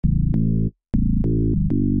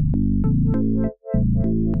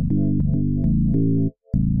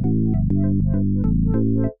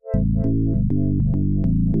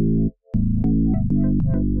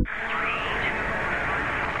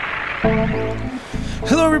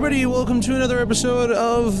Hello, everybody. Welcome to another episode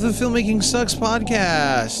of the Filmmaking Sucks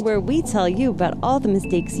podcast. Where we tell you about all the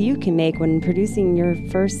mistakes you can make when producing your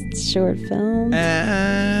first short film.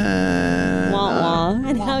 And Wah wah.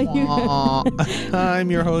 And how you.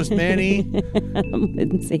 I'm your host, Manny. I'm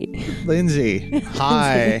Lindsay. Lindsay.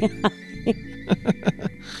 Hi.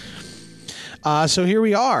 So here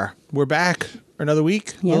we are. We're back another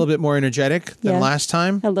week. A little bit more energetic than last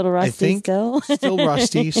time. A little rusty I think. still.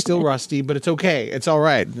 Still rusty, but it's okay. It's all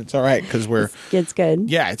right. It's all right because we're. It's good.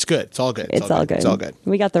 Yeah, it's good. It's all good. It's all good. It's all good.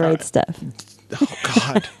 We got the right stuff. Oh,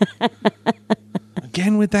 God.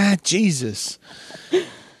 Again with that? Jesus.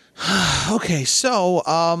 Okay,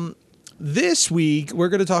 so this week we're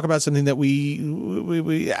going to talk about something that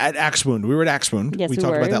we at Axe Wound. We were at Axe Wound. Yes, we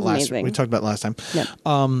talked were. about that It was last. amazing. We talked about it last time. Yep.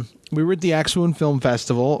 We were at the Axe Wound Film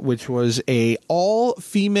Festival, which was a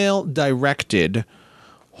all-female directed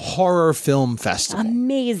horror film festival.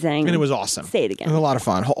 Amazing. And it was awesome. Say it again. It was a lot of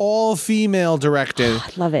fun. All female directed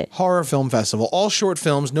Love it. horror film festival. All short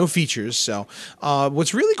films, no features. So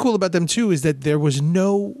what's really cool about them too is that there was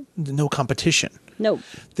no competition. Nope.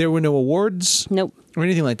 There were no awards Nope. or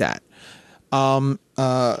anything like that.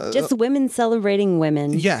 Just women celebrating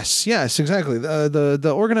women. Yes, exactly.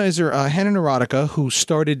 The organizer, Hannah Neurotica, who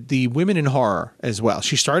started the Women in Horror as well.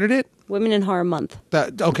 She started it? Women in Horror Month.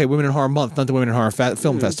 Women in Horror Month, not the Women in Horror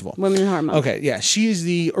Film Festival. Women in Horror Month. Okay, yeah. She is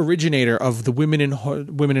the originator of the Women in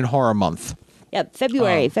Horror Month. Yep.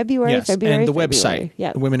 February. Yes, and the website,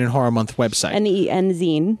 Yeah. the Women in Horror Month website. And the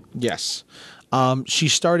zine. Yes. She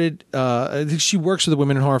started, I think she works with the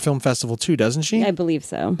Women in Horror Film Festival too, doesn't she? I believe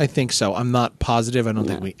so. I think so. I'm not positive. I don't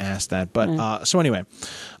think we asked that. But so anyway,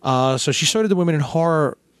 so she started the Women in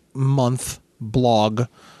Horror Month blog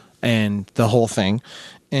and the whole thing.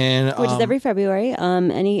 And Which is every February.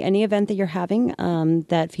 Any event that you're having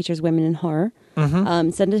that features women in horror,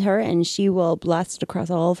 send it to her and she will blast it across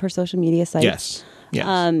all of her social media sites. Yes.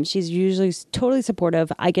 Yes. She's usually totally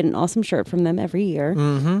supportive. I get an awesome shirt from them every year.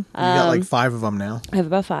 You got like 5 of them now. I have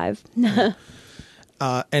about 5.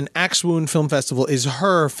 And Axe Wound Film Festival is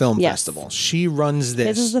her film Yes. festival. She runs this.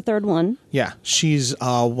 This is the 3rd one. Yeah, she's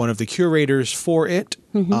one of the curators for it.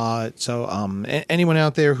 So anyone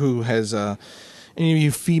out there who has any of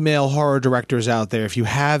you female horror directors out there, if you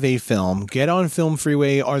have a film, get on Film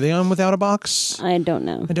Freeway. Are they on Without a Box? I don't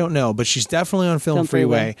know. I don't know, but she's definitely on Film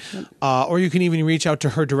Freeway. Or you can even reach out to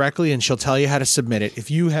her directly, and she'll tell you how to submit it.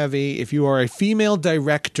 If you are a female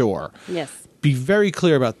director, Yes. be very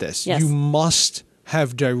clear about this. Yes. You must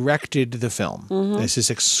have directed the film. This is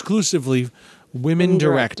exclusively women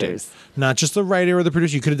directed, directors. not just the writer or the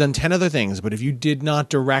producer. You could have done 10 other things, but if you did not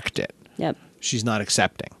direct it, Yep. she's not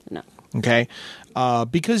accepting. No. Okay,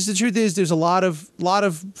 because the truth is, there's a lot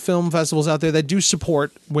of film festivals out there that do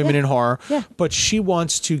support women in horror, but she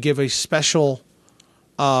wants to give a special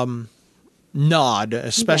nod,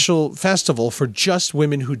 a special festival for just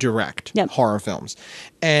women who direct horror films.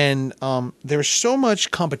 And there's so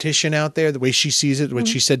much competition out there. The way she sees it, what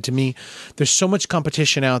she said to me, there's so much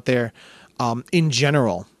competition out there in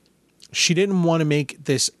general. She didn't want to make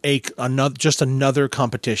this just another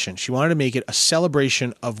competition. She wanted to make it a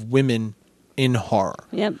celebration of women in horror.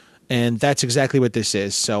 Yep. And that's exactly what this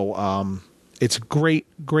is. So it's a great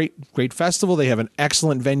festival. They have an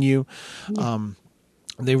excellent venue.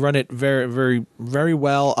 They run it very, very, very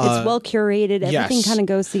well. It's well curated. Everything kind of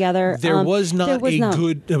goes together. There was not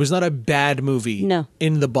a bad movie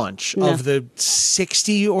in the bunch. Of the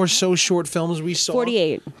 60 or so short films we saw.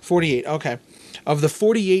 48. 48, okay. Of the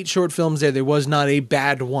 48 short films there was not a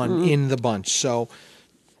bad one in the bunch. So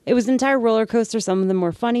it was an entire roller coaster. Some of them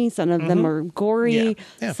were funny. Some of them were gory.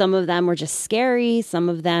 Yeah. Some of them were just scary. Some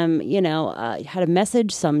of them, had a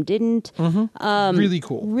message. Some didn't. Really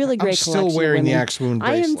cool. Really great I'm collection still wearing of the women. Axe Wound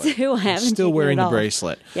I bracelet. am too. I haven't still taken wearing it the off.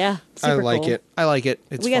 bracelet. Yeah. I Super like cool. it. I like it.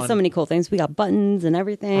 It's We got fun. so many cool things. We got buttons and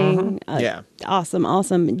everything. Awesome.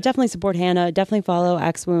 Definitely support Hannah. Definitely follow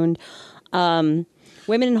Axe Wound.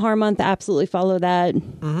 Women in Horror Month, absolutely follow that.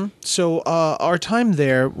 So our time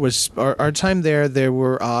there was there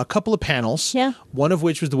were a couple of panels. Yeah. One of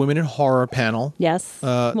which was the Women in Horror panel. Yes.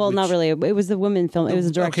 Well, not really. It was the women film. It was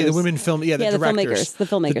the directors. Okay, the women film. Yeah, the directors. The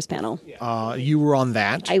filmmakers panel. You were on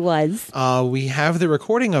that. I was. We have the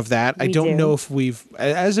recording of that. I don't know if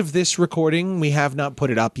as of this recording, we have not put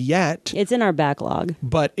it up yet. It's in our backlog.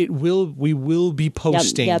 But we will be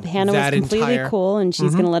posting. Yep. Hannah was completely cool, and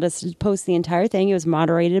she's going to let us post the entire thing. It was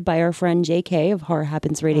moderated by our friend JK of Horror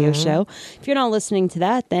Happens Radio Show. If you're not listening to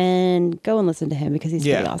that, then go and listen to him because he's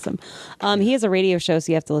pretty awesome. He has a radio show,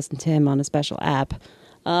 so you have to listen to him on a special app.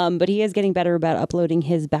 But he is getting better about uploading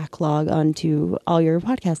his backlog onto all your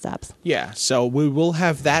podcast apps. Yeah, so we will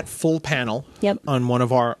have that full panel Yep. on one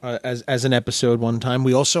of our as an episode one time.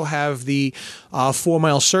 We also have the 4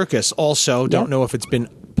 Mile Circus. Also, don't know if it's been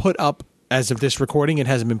put up as of this recording. It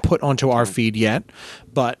hasn't been put onto our feed yet,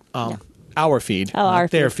 but our feed,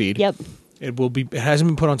 not their feed. Yep. It will be. It hasn't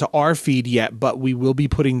been put onto our feed yet, but we will be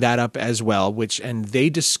putting that up as well. And they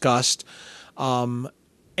discussed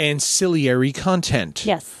ancillary content.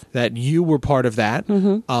 Yes. That you were part of that.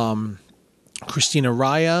 Christina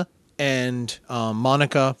Raya and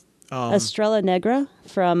Monica. Estrella Negra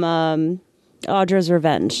from Audra's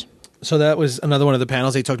Revenge. So that was another one of the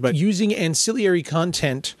panels. They talked about using ancillary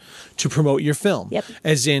content to promote your film. Yep.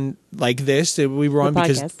 As in, like this, that we were on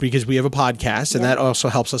because we have a podcast, and that also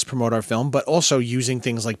helps us promote our film, but also using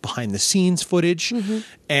things like behind-the-scenes footage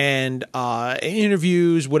and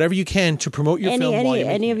interviews, whatever you can to promote your film.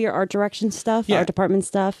 Any of your art direction stuff, art department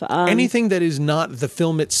stuff. Anything that is not the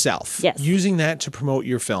film itself. Yes. Using that to promote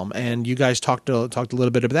your film. And you guys talked a little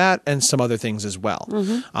bit of that and some other things as well.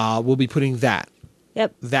 We'll be putting that.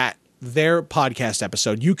 Yep. Their podcast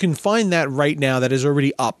episode. You can find that right now. That is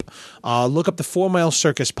already up. Look up the 4 Mile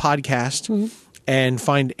Circus podcast and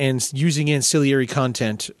find using ancillary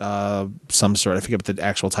content, some sort. I forget what the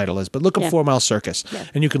actual title is, but look up 4 Mile Circus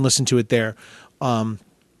and you can listen to it there.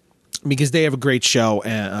 Because they have a great show.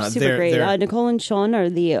 Super great. Nicole and Sean are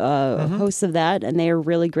the hosts of that, and they are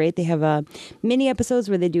really great. They have mini episodes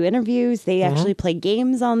where they do interviews. They actually play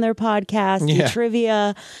games on their podcast, do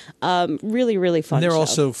trivia. Really, really fun. And they're show.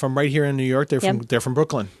 also from right here in New York. They're from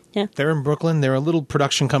Brooklyn. Yeah. They're in Brooklyn. They're a little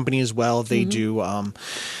production company as well. They do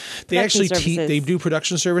they actually they do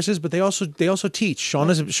production services, but they also teach. Sean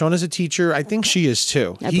is a teacher. I think she is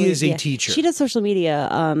too. He is a teacher. She does social media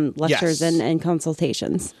lectures and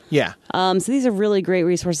consultations. Yeah. So these are really great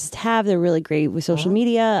resources to have. They're really great with social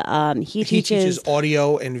media. He teaches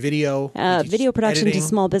audio and video. Video production to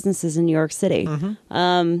small businesses in New York City.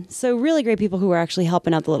 So really great people who are actually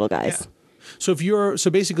helping out the little guys. Yeah. So if you're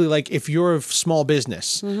a small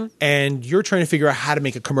business and you're trying to figure out how to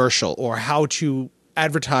make a commercial or how to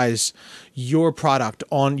advertise your product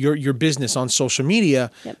on your business on social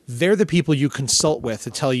media, they're the people you consult with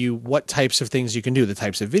to tell you what types of things you can do, the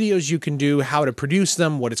types of videos you can do, how to produce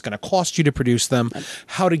them, what it's going to cost you to produce them,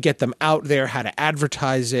 how to get them out there, how to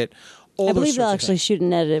advertise it. I believe they'll actually shoot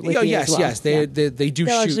and edit it with you as well. Yes, they do.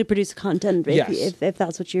 They'll actually produce content if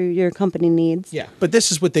that's what your company needs. Yeah, but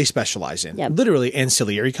this is what they specialize in. Yep. Literally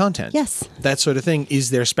ancillary content. Yes. That sort of thing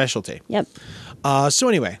is their specialty. Yep. So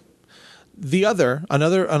anyway, another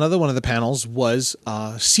one of the panels was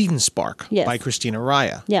Seed and Spark by Christina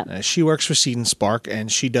Raya. Yeah. She works for Seed and Spark,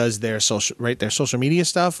 and she does their social media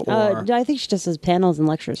stuff. Or I think she just does panels and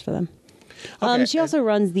lectures for them. Okay. She also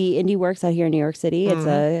runs the Indie Works out here in New York City. It's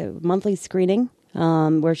a monthly screening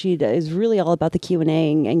where she is really all about the Q&A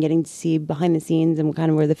and getting to see behind the scenes and kind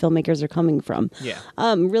of where the filmmakers are coming from. Yeah.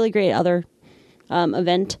 Really great other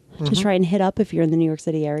event to try and hit up if you're in the New York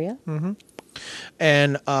City area.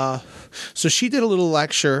 And so she did a little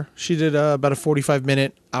lecture. She did about a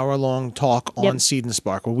 45-minute, hour-long talk on Seed and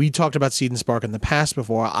Spark. Well, we talked about Seed and Spark in the past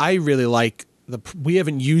before. I really like we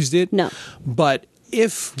haven't used it. No. But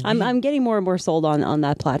I'm getting more and more sold on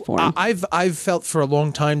that platform. I've felt for a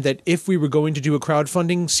long time that if we were going to do a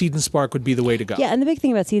crowdfunding, Seed and Spark would be the way to go. Yeah, and the big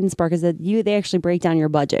thing about Seed and Spark is that they actually break down your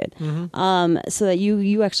budget, so that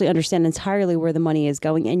you actually understand entirely where the money is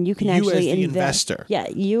going, and you can actually as the investor. Yeah,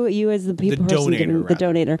 you as the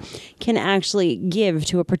donator can actually give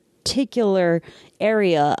to a particular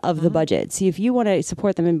area of the budget. So if you want to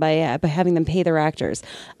support them by having them pay their actors,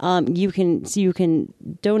 you can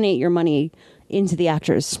donate your money into the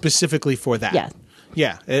actors specifically for that.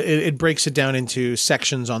 Yeah. It breaks it down into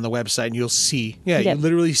sections on the website, and you'll see, you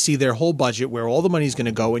literally see their whole budget, where all the money's going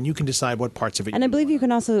to go, and you can decide what parts of it. And I believe you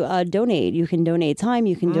can also donate. You can donate time.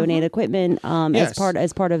 You can donate equipment as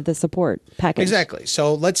part of the support package. Exactly.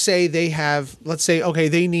 So let's say they're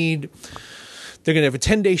going to have a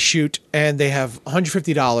 10-day shoot, and they have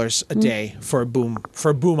 $150 a day for a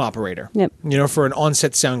boom operator. Yep. For an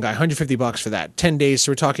on-set sound guy, $150 for that. 10 days,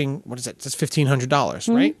 so we're talking, what is that? That's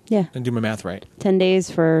 $1,500, right? Yeah. Didn't do my math right. 10 days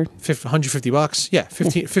for $150. Yeah,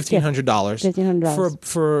 $1,500. $1,500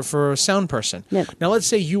 for a sound person. Yep. Now let's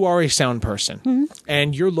say you are a sound person,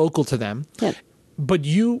 and you're local to them. Yep. But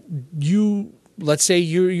you let's say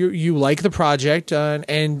you like the project,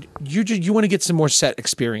 and you want to get some more set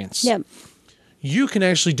experience. Yep. You can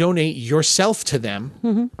actually donate yourself to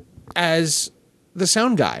them as the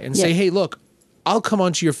sound guy and say, hey, look, I'll come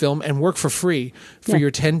onto your film and work for free for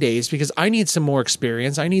your 10 days because I need some more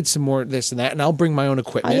experience. I need some more this and that, and I'll bring my own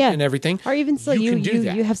equipment and everything. Or even so,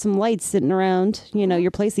 you have some lights sitting around,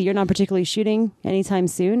 your place that you're not particularly shooting anytime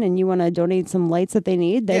soon, and you want to donate some lights that they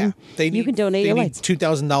need, then you can donate your lights.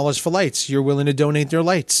 $2,000 for lights. You're willing to donate their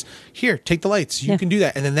lights. Here, take the lights. You can do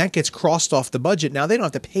that. And then that gets crossed off the budget. Now they don't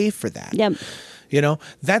have to pay for that. Yep.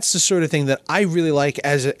 That's the sort of thing that I really like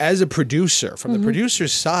as a producer. From the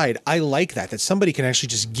producer's side, I like that somebody can actually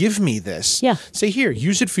just give me this. Yeah. Say, here,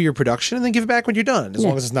 use it for your production and then give it back when you're done, as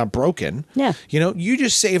long as it's not broken. Yeah. You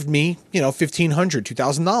just saved me, $1,500,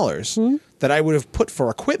 $2,000 that I would have put for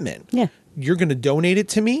equipment. Yeah. You're going to donate it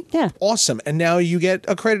to me? Yeah. Awesome. And now you get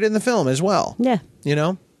a credit in the film as well. Yeah.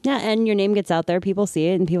 Yeah, and your name gets out there. People see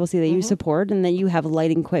it, and people see that you support and that you have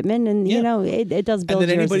lighting equipment, and it does build. And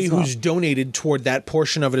then anybody as well. who's donated toward that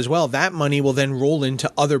portion of it as well, that money will then roll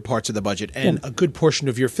into other parts of the budget, and a good portion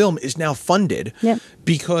of your film is now funded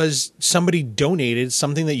because somebody donated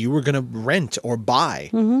something that you were going to rent or buy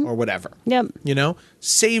or whatever. Yep.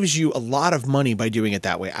 Saves you a lot of money by doing it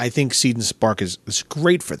that way. I think Seed and Spark is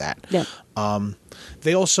great for that. Yep.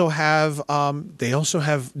 They also have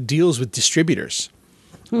deals with distributors.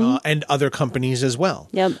 And other companies as well.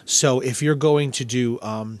 Yep. So if you're going to do,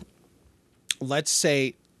 let's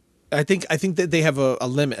say, I think that they have a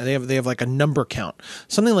limit. They have like a number count.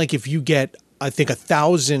 Something like if you get, I think,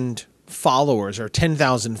 1,000 followers or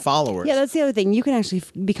 10,000 followers. Yeah, that's the other thing. You can actually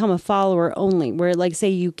become a follower only. Where, like, say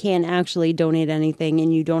you can't actually donate anything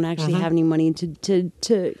and you don't actually have any money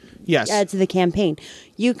to add to the campaign.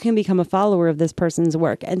 You can become a follower of this person's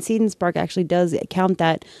work, and Seed and Spark actually does count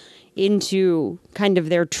that into kind of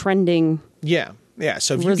their trending. Yeah.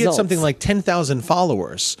 So if you get something like 10,000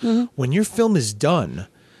 followers, when your film is done,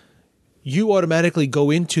 you automatically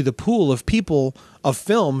go into the pool of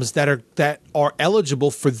films that are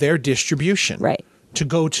eligible for their distribution. Right. To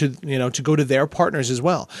go to their partners as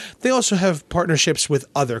well. They also have partnerships with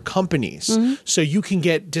other companies. So you can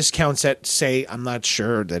get discounts at, say, I'm not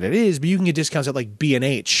sure that it is, but you can get discounts at like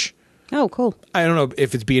B&H. Oh, cool. I don't know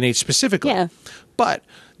if it's B&H specifically. Yeah. But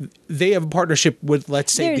they have a partnership with,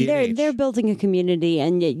 let's say, B&H. They're building a community,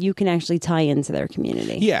 and you can actually tie into their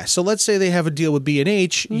community. Yeah, so let's say they have a deal with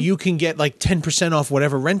B&H. You can get like 10% off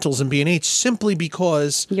whatever rentals in B&H simply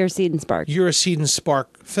because you're Seed and Spark. You're a Seed and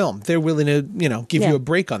Spark film. They're willing to, give you a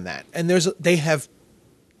break on that. And they have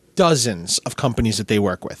dozens of companies that they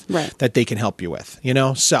work with that they can help you with.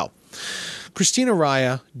 So Christina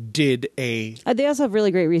Raya did they also have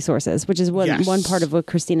really great resources, which is one part of what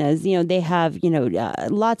Christina is. They have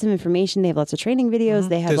lots of information. They have lots of training videos.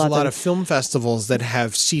 They have a lot of film festivals that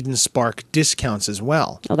have Seed and Spark discounts as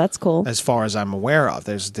well. Oh, that's cool. As far as I'm aware of,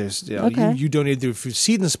 there's you donated through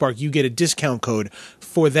Seed and Spark, you get a discount code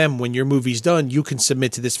for them when your movie's done. You can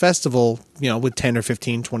submit to this festival, with 10 or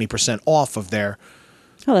 15, 20% off of their.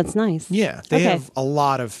 Oh, that's nice. Yeah, they have a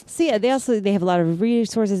lot of. So yeah, they have a lot of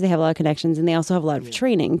resources. They have a lot of connections, and they also have a lot of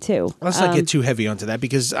training too. Let's not get too heavy onto that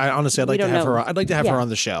because I'd like to have her. I'd like to have her on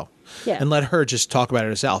the show, and let her just talk about it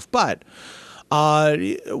herself. But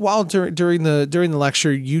while during the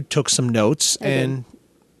lecture, you took some notes, and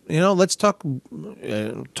let's talk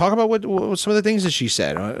about what some of the things that she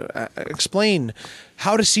said. Explain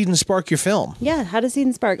how to Seed and Spark your film. Yeah, how to Seed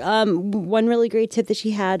and Spark. One really great tip that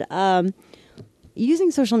she had.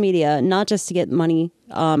 Using social media, not just to get money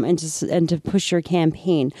and to push your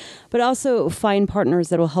campaign, but also find partners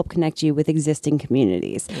that will help connect you with existing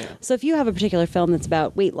communities. Yeah. So if you have a particular film that's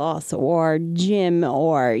about weight loss or gym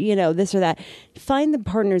or, this or that, find the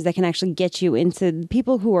partners that can actually get you into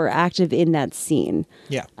people who are active in that scene.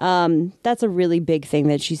 Yeah. That's a really big thing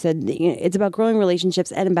that she said. It's about growing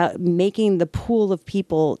relationships and about making the pool of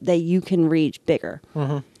people that you can reach bigger.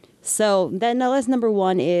 So then that's number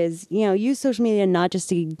one is, use social media not just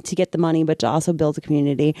to get the money, but to also build a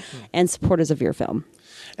community and supporters of your film.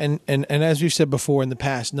 And as we've said before in the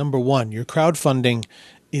past, number one, your crowdfunding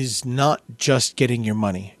is not just getting your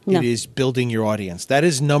money. No. It is building your audience. That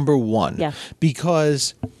is number one. Yeah.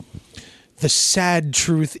 Because the sad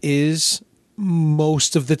truth is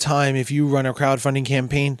most of the time, if you run a crowdfunding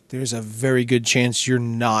campaign, there's a very good chance you're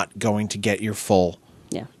not going to get your full.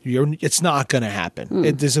 Yeah, it's not going to happen.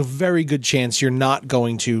 There's a very good chance you're not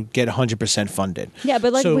going to get 100% funded. Yeah,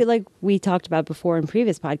 but we talked about before in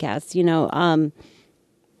previous podcasts,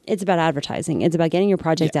 it's about advertising. It's about getting your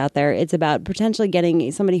project out there. It's about potentially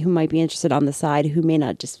getting somebody who might be interested on the side who may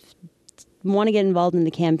not just want to get involved in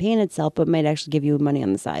the campaign itself, but might actually give you money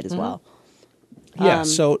on the side as well. Yeah,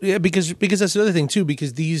 because that's the other thing too.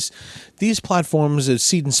 Because these platforms of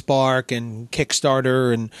Seed and Spark and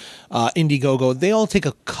Kickstarter and Indiegogo, they all take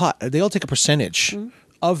a cut. They all take a percentage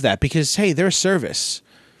of that because, hey, they're a service.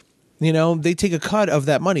 You know, they take a cut of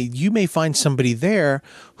that money. You may find somebody there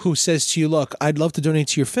who says to you, look, I'd love to donate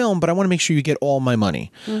to your film, but I want to make sure you get all my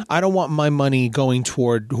money. I don't want my money going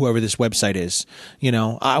toward whoever this website is. You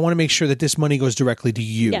know, I want to make sure that this money goes directly to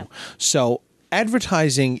you. Yeah. So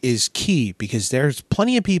advertising is key because there's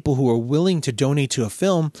plenty of people who are willing to donate to a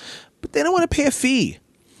film, but they don't want to pay a fee.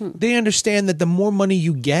 They understand that the more money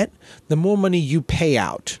you get, the more money you pay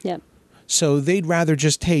out. Yep. So they'd rather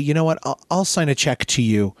just, hey, you know what? I'll sign a check to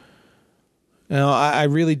you. You know, I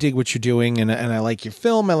really dig what you're doing, and I like your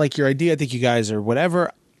film. I like your idea. I think you guys are whatever.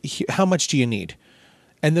 How much do you need?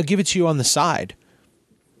 And they'll give it to you on the side,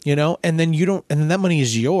 you know, and then that money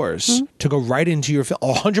is yours to go right into your film.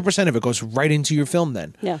 100% of it goes right into your film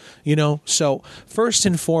then. Yeah. You know, so first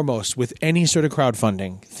and foremost, with any sort of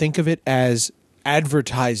crowdfunding, think of it as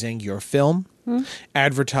advertising your film,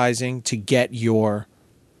 advertising to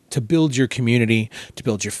build your community, to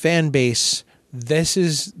build your fan base. This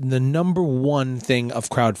is the number one thing of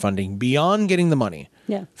crowdfunding beyond getting the money.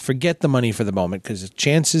 Yeah. Forget the money for the moment because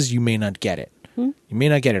chances you may not get it. You may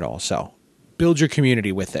not get it all. So build your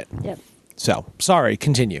community with it. Yep. So sorry,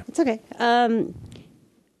 continue. It's okay.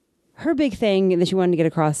 Her big thing that she wanted to get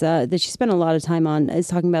across that she spent a lot of time on is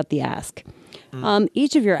talking about the ask.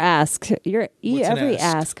 Each of your asks, every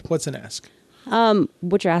ask. What's an ask?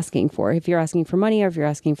 What you're asking for. If you're asking for money or if you're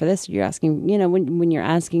asking for this, you're asking, you know, when you're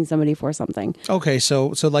asking somebody for something. Okay,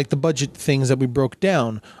 so like the budget things that we broke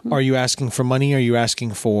down, are you asking for money? Are you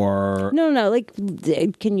asking for... No, like,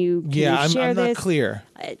 can you share I'm this? not clear.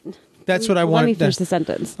 That's what I wanted. Let me finish the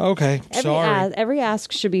sentence. Okay, sorry. Every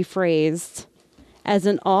ask should be phrased as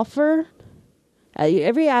an offer.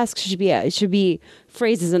 Every ask should be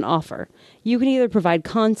phrased as an offer. You can either provide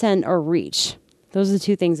content or reach. Those are the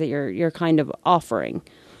two things that you're kind of offering.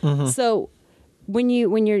 So when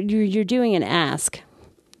you're doing an ask,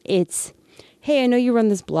 it's, hey, I know you run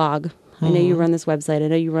this blog. I know you run this website. I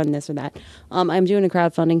know you run this or that. I'm doing a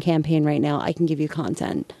crowdfunding campaign right now. I can give you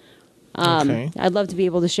content. Okay. I'd love to be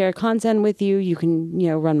able to share content with you. You can,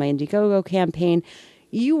 run my Indiegogo campaign.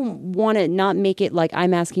 You want to not make it like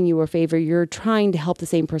I'm asking you a favor. You're trying to help the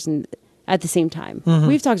same person at the same time.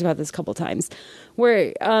 We've talked about this a couple times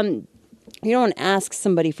where, you don't want to ask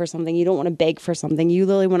somebody for something. You don't want to beg for something. You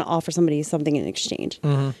literally want to offer somebody something in exchange.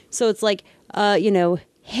 So it's like,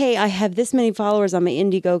 hey, I have this many followers on my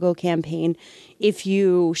Indiegogo campaign. If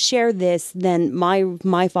you share this, then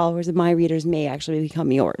my followers and my readers may actually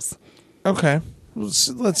become yours. Okay.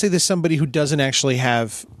 Let's say there's somebody who doesn't actually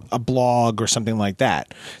have a blog or something like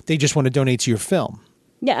that. They just want to donate to your film.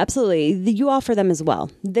 Yeah, absolutely. You offer them as well.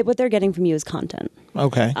 What they're getting from you is content.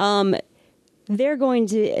 Okay. They're going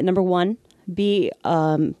to, number one, be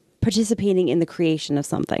participating in the creation of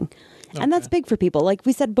something. Okay. And that's big for people. Like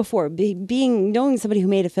we said before, knowing somebody who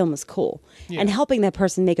made a film is cool. Yeah. And helping that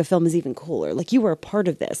person make a film is even cooler. Like you were a part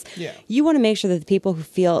of this. Yeah. You want to make sure that the people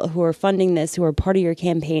who are funding this, who are part of your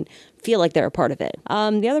campaign, feel like they're a part of it.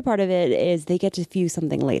 The other part of it is they get to view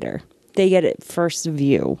something later. They get it first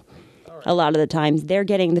view. A lot of the times they're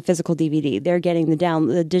getting the physical DVD, they're getting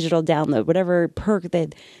the digital download, whatever perk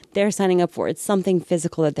that they're signing up for. It's something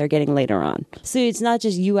physical that they're getting later on. So it's not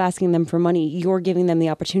just you asking them for money, you're giving them the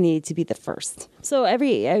opportunity to be the first. So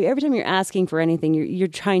every time you're asking for anything, you're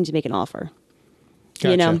trying to make an offer.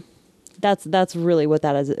 Gotcha. That's really what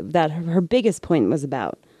that is. That her biggest point was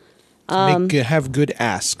about. Have good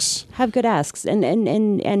asks. Have good asks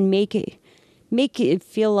and make it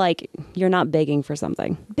feel like you're not begging for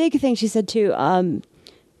something. Big thing she said too.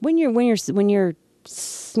 When you're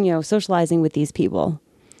socializing with these people,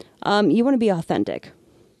 you want to be authentic.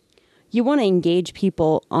 You want to engage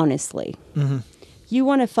people honestly. You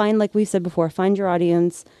want to find, like we said before, find your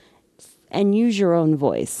audience and use your own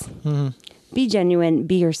voice. Be genuine.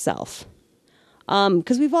 Be yourself.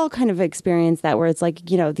 Because we've all kind of experienced that where it's like,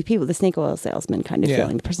 the snake oil salesman kind of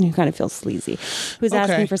feeling, the person who kind of feels sleazy, who's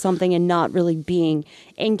asking for something and not really being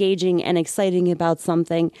engaging and exciting about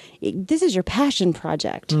something. This is your passion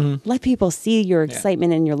project. Let people see your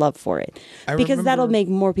excitement and your love for it, because that'll make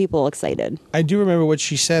more people excited. I do remember what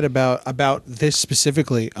she said about this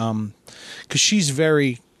specifically, because she's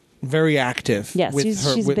very, very active. Yes, she's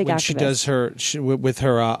a big when activist. She does with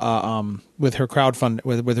her crowdfund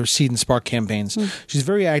with her Seed and Spark campaigns. She's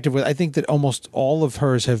very active with. I think that almost all of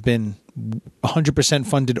hers have been 100%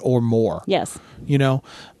 funded or more. Yes,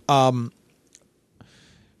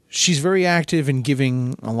 she's very active in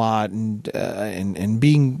giving a lot and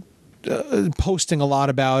being posting a lot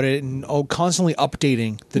about it and constantly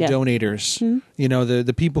updating the donators,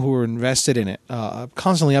 the people who were invested in it,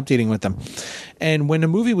 constantly updating with them. And when the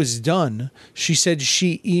movie was done, she said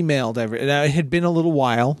she emailed it had been a little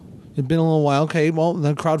while. Okay, well,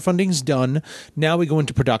 the crowdfunding's done. Now we go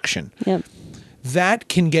into production. Yep. That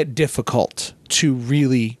can get difficult to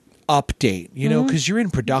really update, because you're in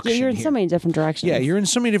production. Yeah, you're in so many different directions. Yeah, you're in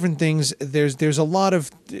so many different things. There's a lot of,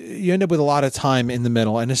 you end up with a lot of time in the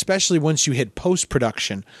middle, and especially once you hit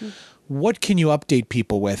post-production, what can you update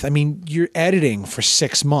people with? I mean, you're editing for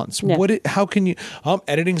 6 months. Yeah. How can you, I'm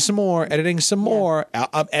editing some more,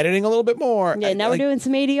 I'm editing a little bit more. Yeah, now we're doing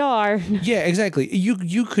some ADR. Yeah, exactly.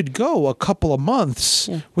 You could go a couple of months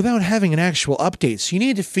without having an actual update. So you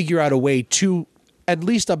need to figure out a way to at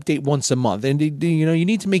least update once a month, and you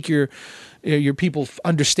need to make your people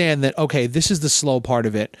understand that, okay, this is the slow part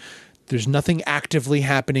of it. There's nothing actively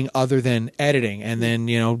happening other than editing, and then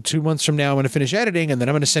 2 months from now I'm going to finish editing, and then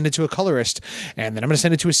I'm going to send it to a colorist, and then I'm going to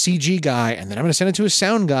send it to a CG guy, and then I'm going to send it to a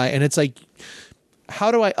sound guy. And it's like,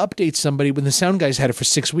 how do I update somebody when the sound guy's had it for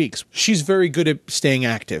 6 weeks? She's very good at staying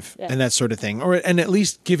active and that sort of thing, and at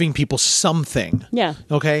least giving people something. Yeah.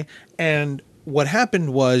 Okay. And what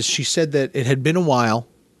happened was, she said that it had been a while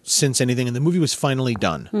since anything, and the movie was finally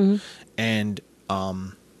done. Mm-hmm. And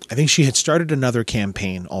I think she had started another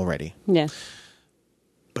campaign already. Yeah.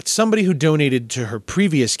 But somebody who donated to her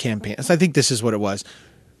previous campaign, I think this is what it was,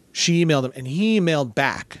 she emailed him, and he emailed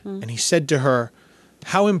back, and he said to her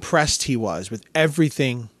how impressed he was with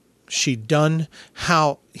everything she'd done,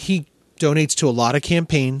 how he donates to a lot of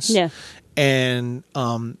campaigns. Yeah. And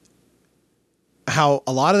how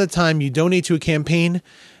a lot of the time you donate to a campaign,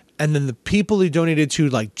 and then the people you donated to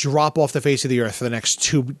drop off the face of the earth for the next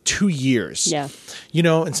two years. Yeah.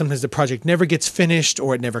 And sometimes the project never gets finished,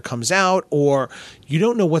 or it never comes out, or you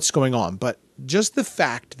don't know what's going on. But just the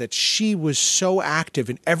fact that she was so active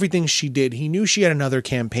in everything she did, he knew she had another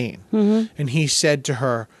campaign. Mm-hmm. And he said to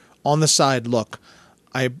her on the side, look,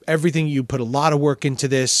 everything, you put a lot of work into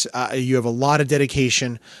this. You have a lot of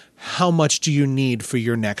dedication. How much do you need for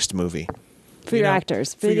your next movie? For your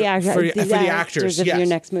actors. For the actors of your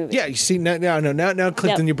next movie. Yeah, you see, now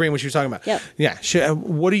clicked in your brain what you were talking about. Yep. Yeah.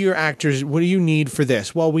 What are your actors? What do you need for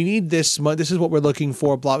this? Well, we need this. This is what we're looking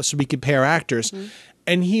for, blah, so we could pay our actors. Mm-hmm.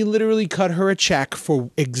 And he literally cut her a check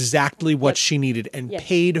for exactly what she needed, and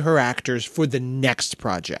paid her actors for the next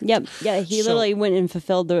project. Yep. Yeah, he literally went and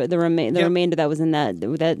fulfilled the remainder that was in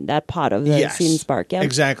that pot of the Seed and Spark. Yeah,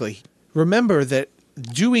 exactly. Remember that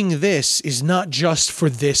doing this is not just for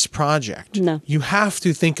this project. No. You have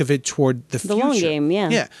to think of it toward the future. The long game, yeah.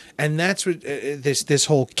 Yeah. And that's what this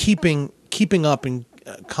whole keeping up and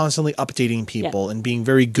constantly updating people and being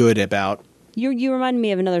very good about. You reminded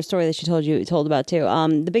me of another story that she told about too.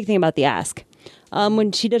 The big thing about the Ask.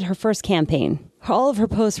 When she did her first campaign, all of her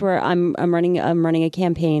posts were, I'm running a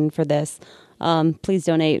campaign for this. Please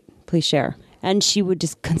donate, please share. And she would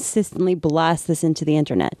just consistently blast this into the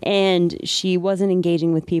internet. And she wasn't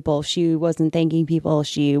engaging with people. She wasn't thanking people.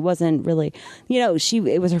 She wasn't really,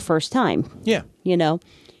 it was her first time. Yeah.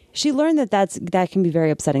 She learned that can be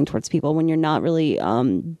very upsetting towards people when you're not really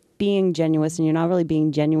being genuine, and you're not really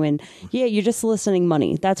being genuine. Yeah, you're just soliciting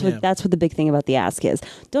money. That's what the big thing about the Ask is.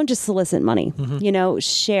 Don't just solicit money. Mm-hmm.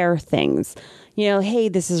 Share things. Hey,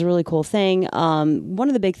 this is a really cool thing. One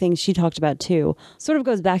of the big things she talked about too sort of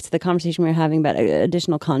goes back to the conversation we were having about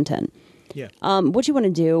additional content. Yeah. What you want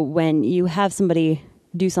to do when you have somebody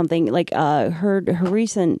do something like her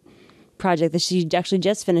recent project that she actually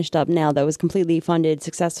just finished up now that was completely funded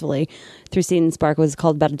successfully through Seed and Spark was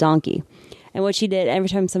called About a Donkey. And what she did, every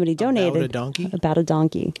time somebody donated... About a donkey? About a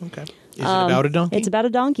donkey. Okay. Is it about a donkey? It's about a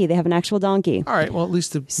donkey. They have an actual donkey. All right. Well, at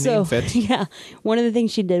least the name fits. Yeah. One of the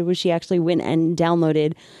things she did was she actually went and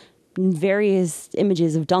downloaded various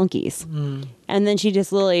images of donkeys. Mm. And then she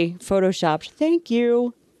just literally photoshopped, thank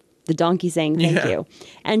you, the donkey saying thank you.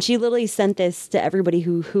 And she literally sent this to everybody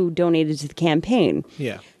who donated to the campaign.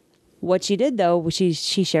 Yeah. What she did, though, was she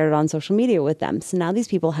shared it on social media with them. So now these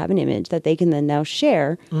people have an image that they can then now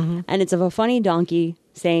share, and it's of a funny donkey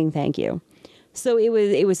saying thank you. So it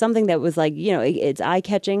was something that was like, it's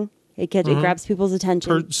eye-catching. It grabs people's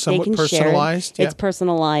attention. Somewhat they can personalized. Share it. It's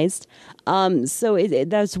personalized. So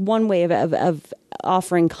that's one way of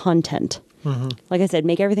offering content. Mm-hmm. Like I said,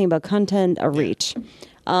 make everything about content a reach.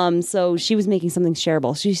 So she was making something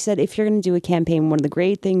shareable. She said, if you're going to do a campaign, one of the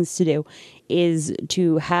great things to do is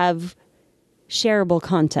to have shareable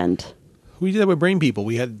content. We did that with Brain People.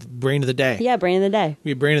 We had Brain of the Day. Yeah, Brain of the Day. We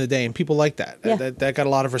had Brain of the Day, and people liked that. Yeah. That got a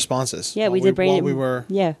lot of responses. Yeah, we did Brain. While we were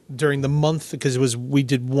during the month, because we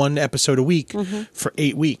did one episode a week for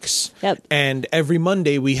 8 weeks. Yep. And every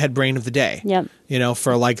Monday we had Brain of the Day. Yep. You know,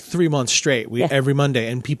 for like 3 months straight. Every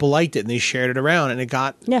Monday, and people liked it, and they shared it around, and it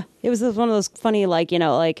got. Yeah, it was one of those funny, like, you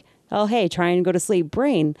know, like, oh, hey, try and go to sleep.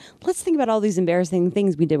 Brain. Let's think about all these embarrassing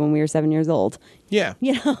things we did when we were 7 years old. Yeah.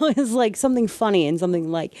 You know, it's like something funny and something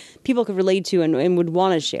like people could relate to and would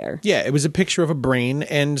want to share. Yeah, it was a picture of a brain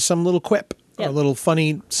and some little quip, a little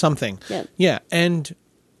funny something. Yep. Yeah, and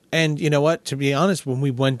you know what? To be honest, when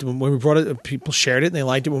we brought it, people shared it and they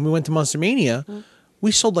liked it. When we went to Monster Mania,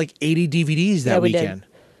 we sold like 80 DVDs that weekend.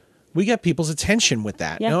 We got people's attention with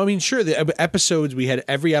that. Yeah. You know, I mean, sure, the episodes, we had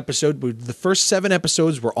every episode. The first 7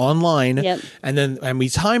 episodes were online. Yep. And we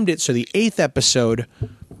timed it so the 8th episode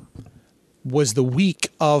was the week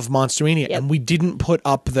of Monster Mania. Yep. And we didn't put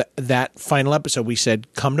up that final episode. We said,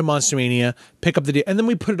 come to Monster Mania, pick up and then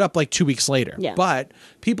we put it up like 2 weeks later. Yeah. But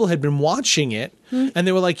people had been watching it, and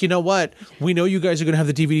they were like, you know what? We know you guys are going to have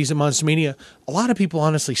the DVDs at Monster Mania. A lot of people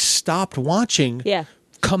honestly stopped watching. Yeah.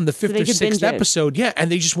 Come the 5th or 6th episode,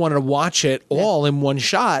 and they just wanted to watch it all in one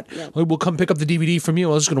shot. Yep. We'll come pick up the DVD from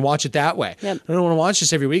you. I was just going to watch it that way. Yep. I don't want to watch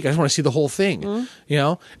this every week. I just want to see the whole thing, you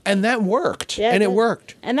know. And that worked, and it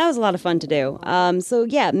worked. And that was a lot of fun to do. So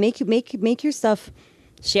yeah, make your stuff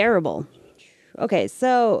shareable. Okay,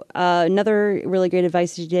 so another really great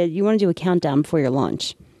advice you did. You want to do a countdown before your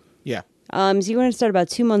launch. Yeah. So you want to start about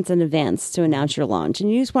 2 months in advance to announce your launch. And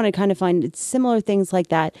you just want to kind of find similar things like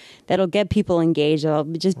that that'll get people engaged. It'll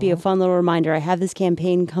just be a fun little reminder. I have this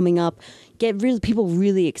campaign coming up. Get people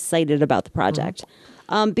really excited about the project.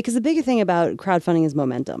 Because the bigger thing about crowdfunding is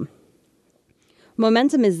momentum.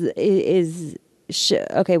 Momentum is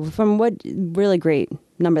okay, from what really great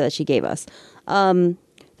number that she gave us. The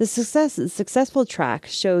successful track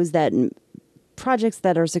shows that projects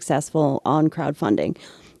that are successful on crowdfunding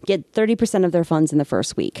get 30% of their funds in the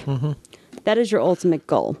first week. That is your ultimate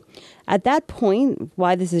goal. At that point,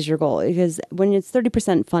 why this is your goal? Because when it's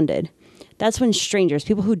 30% funded, that's when strangers,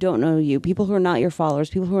 people who don't know you, people who are not your followers,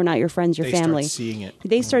 people who are not your friends, your family, start seeing it.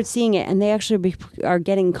 They start seeing it, and they actually are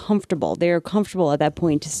getting comfortable. They are comfortable at that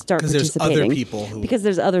point to start participating. There's other people because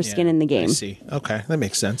there's other skin in the game. I see. Okay, that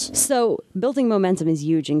makes sense. So building momentum is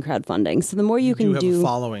huge in crowdfunding. So the more you can do have a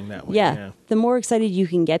following that way. Yeah, the more excited you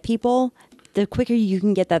can get people, the quicker you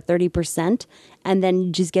can get that 30%, and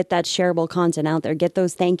then just get that shareable content out there. Get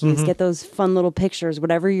those thank yous, get those fun little pictures,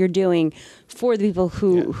 whatever you're doing for the people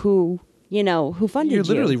who funded you. You're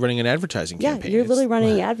literally running an advertising campaign. Yeah, you're literally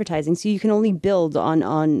running advertising, so you can only build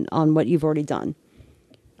on what you've already done.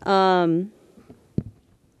 A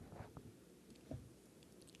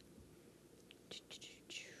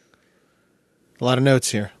lot of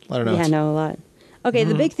notes here. A lot of notes. Yeah, no, a lot. Okay,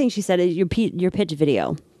 the big thing she said is your pitch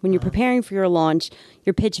video. When you're preparing for your launch,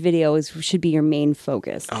 your pitch video should be your main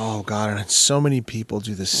focus. Oh, God, and so many people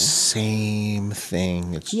do the same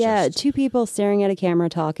thing. It's just 2 people staring at a camera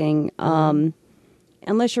talking.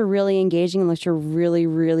 Unless you're really engaging, unless you're really,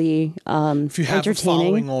 really if you have a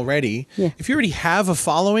following already, if you already have a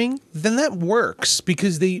following, then that works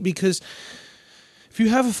because if you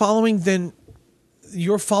have a following, then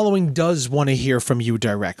your following does want to hear from you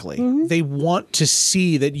directly. They want to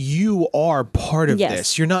see that you are part of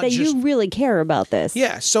this. You're not that just you really care about this.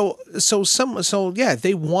 Yeah. So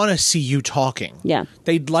they want to see you talking. Yeah.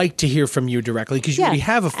 They'd like to hear from you directly because you already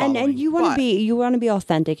have a following. And you want to be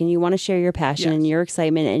authentic, and you want to share your passion and your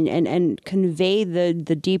excitement and convey the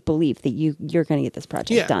deep belief that you're going to get this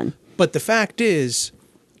project done. But the fact is,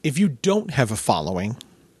 if you don't have a following,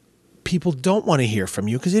 people don't want to hear from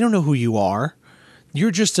you because they don't know who you are.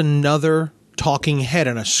 You're just another talking head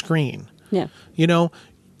on a screen. Yeah. You know,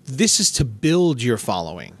 this is to build your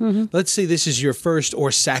following. Let's say this is your first or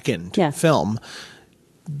second film.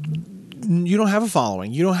 You don't have a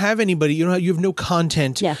following. You don't have anybody. You have no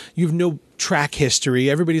content. Yeah. You have no track history.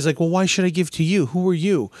 Everybody's like, well, why should I give to you? Who are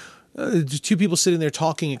you? 2 people sitting there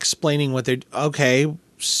talking, explaining what they're... Okay,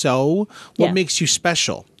 so what makes you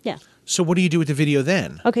special? Yeah. So what do you do with the video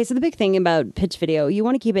then? Okay, so the big thing about pitch video, you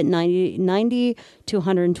want to keep it 90 to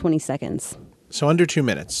 120 seconds. So under 2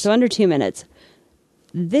 minutes. So under 2 minutes.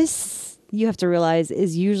 This, you have to realize,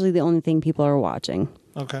 is usually the only thing people are watching.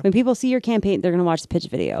 Okay. When people see your campaign, they're going to watch the pitch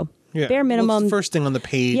video. Yeah. Bare minimum. Well, it's the first thing on the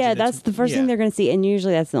page. Yeah, that's the first thing they're going to see, and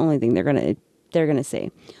usually that's the only thing they're going to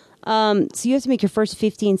see. So you have to make your first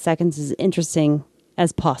 15 seconds as interesting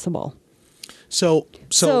as possible.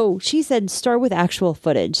 So she said, start with actual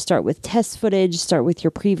footage, start with test footage, start with your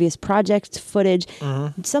previous project footage,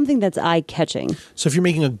 something that's eye-catching. So if you're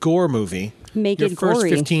making a gore movie, your first gory.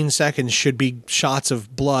 15 seconds should be shots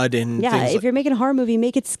of blood and things. If you're making a horror movie,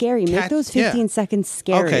 make it scary. Make those 15 seconds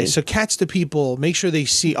scary. Okay, so catch the people. Make sure they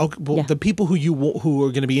see. The people who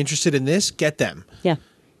are going to be interested in this, get them. Yeah.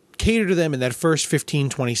 Cater to them in that first 15,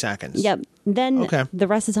 20 seconds. Yep. Then the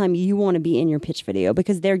rest of the time you want to be in your pitch video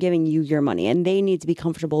because they're giving you your money and they need to be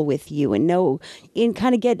comfortable with you and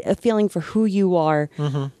kind of get a feeling for who you are,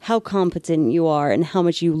 how competent you are, and how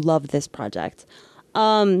much you love this project.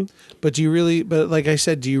 But like I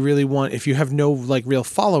said, do you really want, if you have no like real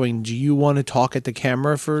following, do you want to talk at the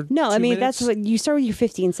camera for No, 2 I mean, minutes? that's what you start with your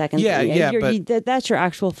 15 seconds. But that's your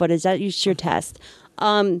actual footage. That's your test.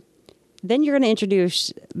 Then you're going to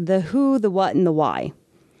introduce the who, the what, and the why.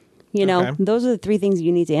 Those are the 3 things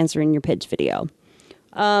you need to answer in your pitch video.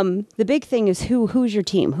 The big thing is who's your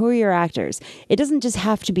team? Who are your actors? It doesn't just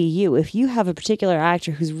have to be you. If you have a particular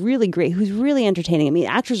actor who's really great, who's really entertaining. I mean,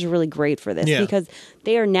 actors are really great for this because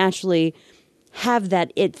they are naturally have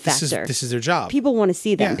that it factor. This is their job. People want to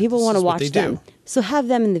see them. People want to watch them. Do. So have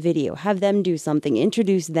them in the video. Have them do something.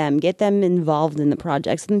 Introduce them. Get them involved in the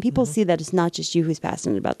project. So then people see that it's not just you who's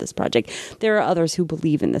passionate about this project. There are others who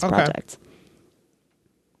believe in this project.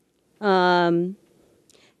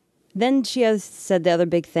 Then she has said the other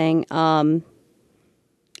big thing,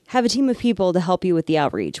 have a team of people to help you with the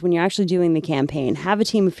outreach. When you're actually doing the campaign, have a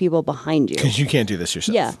team of people behind you. Because you can't do this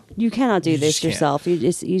yourself. Yeah, you cannot do this yourself.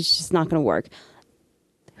 It's just not going to work.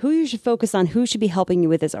 Who you should focus on, who should be helping you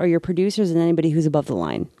with this, are your producers and anybody who's above the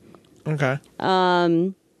line. Okay.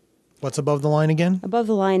 What's above the line again? Above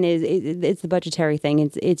the line is it's the budgetary thing.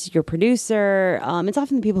 It's your producer. It's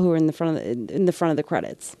often the people who are in the front of the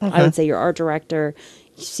credits. Okay. I would say your art director,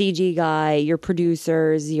 CG guy, your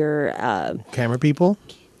producers, your camera people.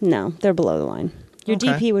 No, they're below the line. Your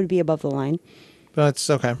DP would be above the line. That's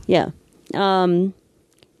okay. Yeah.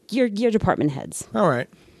 Your department heads. All right.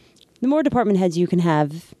 The more department heads you can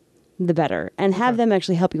have, the better, and have them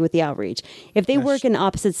actually help you with the outreach. If they work an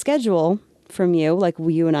opposite schedule from you, like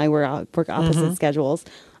you and I work opposite schedules,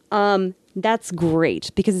 that's great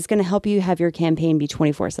because it's going to help you have your campaign be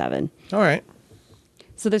 24/7. All right.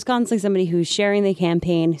 So there's constantly somebody who's sharing the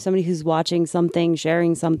campaign, somebody who's watching something,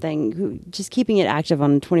 sharing something, just keeping it active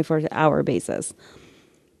on a 24-hour basis.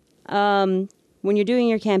 When you're doing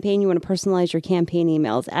your campaign, you want to personalize your campaign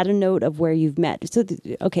emails. Add a note of where you've met. So,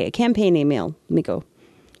 a campaign email. Let me go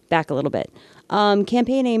back a little bit.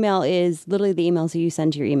 Campaign email is literally the emails that you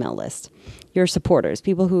send to your email list. Your supporters,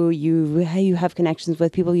 people who you have connections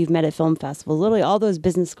with, people you've met at film festivals, literally all those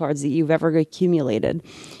business cards that you've ever accumulated.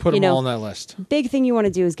 Put them all on that list. Big thing you want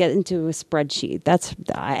to do is get into a spreadsheet.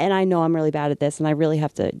 And I know I'm really bad at this, and I really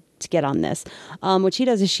have to get on this. What she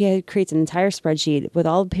does is she creates an entire spreadsheet with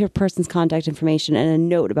all the person's contact information and a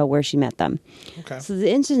note about where she met them. Okay. So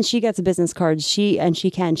the instant she gets a business card, she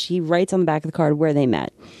writes on the back of the card where they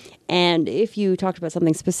met. And if you talked about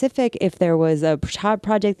something specific, if there was a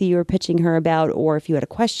project that you were pitching her about, or if you had a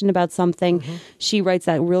question about something, she writes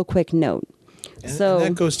that real quick note. And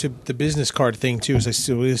that goes to the business card thing, too.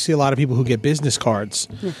 We see a lot of people who get business cards.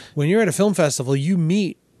 Yeah. When you're at a film festival, you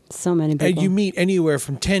meet so many people. You meet anywhere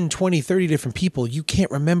from 10, 20, 30 different people. You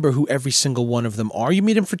can't remember who every single one of them are. You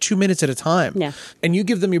meet them for 2 minutes at a time. Yeah. And you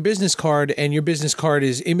give them your business card, and your business card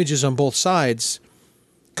is images on both sides.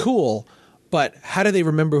 Cool. But how do they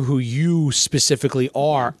remember who you specifically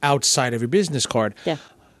are outside of your business card? Yeah.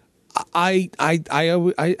 I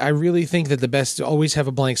really think that the best always have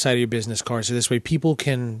a blank side of your business card, so this way people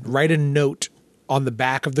can write a note on the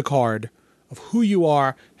back of the card of who you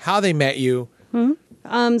are, how they met you. Mm-hmm.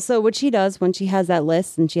 So what she does when she has that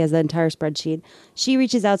list and she has that entire spreadsheet, she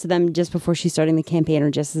reaches out to them just before she's starting the campaign or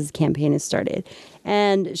just as the campaign is started.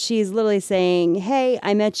 And she's literally saying, hey,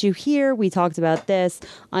 I met you here. We talked about this.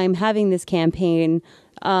 I'm having this campaign.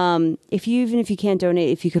 Even if you can't donate,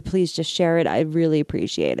 if you could please just share it, I'd really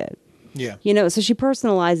appreciate it. Yeah. So she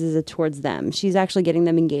personalizes it towards them. She's actually getting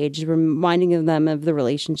them engaged, reminding them of the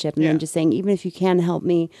relationship, and then just saying, even if you can't help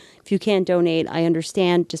me, if you can't donate, I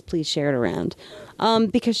understand. Just please share it around.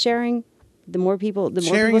 Because sharing, the more people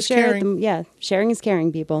share it, sharing is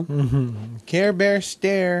caring, people. Mm-hmm. Care Bear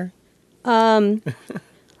stare. Another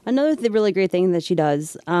really great thing that she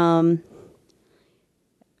does,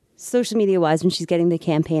 social media wise, when she's getting the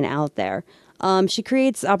campaign out there. She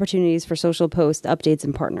creates opportunities for social posts, updates,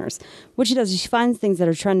 and partners. What she does is she finds things that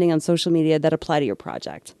are trending on social media that apply to your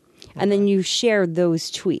project. And then you share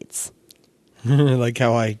those tweets. Like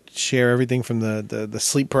how I share everything from the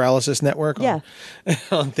sleep paralysis network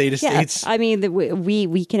on Theta States. I mean,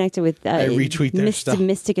 we connected with I retweet their stuff.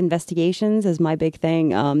 Mystic Investigations is my big thing.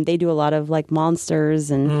 They do a lot of like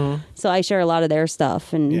monsters, and so I share a lot of their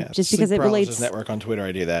stuff. And just sleep because it relates, network on Twitter,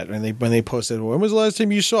 I do that. And when they posted, when was the last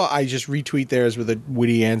time you saw? I just retweet theirs with a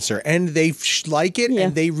witty answer, and they like it,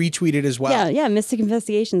 and they retweet it as well. Yeah, Mystic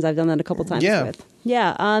Investigations. I've done that a couple times with.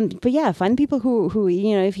 Yeah, but yeah, find people who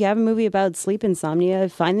if you have a movie about sleep insomnia,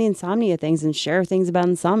 find the insomnia things and share things about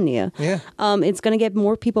insomnia. Yeah, it's going to get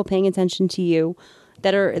more people paying attention to you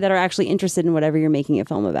that are actually interested in whatever you're making a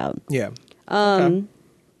film about. Yeah.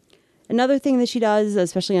 Another thing that she does,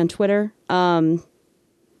 especially on Twitter,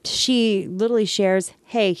 she literally shares,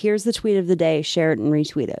 "Hey, here's the tweet of the day. Share it and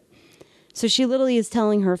retweet it." So she literally is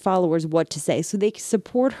telling her followers what to say, so they can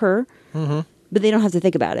support her, but they don't have to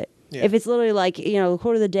think about it. Yeah. If it's literally like, the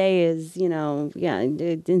quote of the day is, insomnia,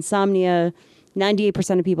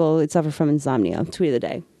 98% of people suffer from insomnia, tweet of the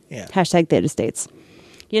day. Yeah. Hashtag Theta States.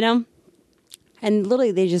 And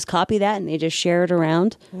literally they just copy that and they just share it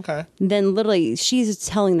around. Okay. Then literally she's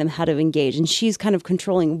telling them how to engage, and she's kind of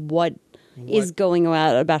controlling what is going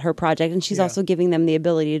out about her project, and she's also giving them the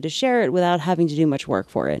ability to share it without having to do much work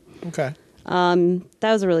for it. Okay. That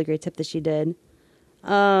was a really great tip that she did.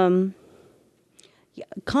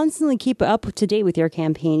 Constantly keep up to date with your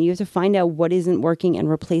campaign. You have to find out what isn't working and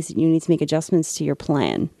replace it. You need to make adjustments to your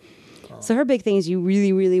plan. So her big thing is you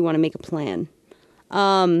really, really want to make a plan.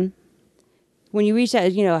 When you reach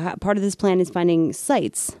out, part of this plan is finding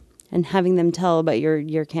sites and having them tell about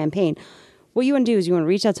your campaign. What you want to do is you want to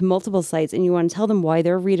reach out to multiple sites and you want to tell them why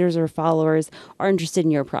their readers or followers are interested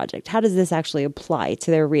in your project. How does this actually apply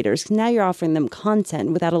to their readers? 'Cause now you're offering them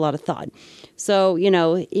content without a lot of thought. So,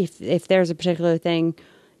 if there's a particular thing,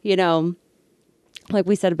 like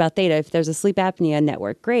we said about Theta, if there's a sleep apnea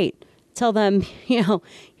network, great. Tell them,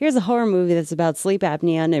 here's a horror movie that's about sleep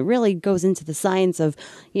apnea, and it really goes into the science of,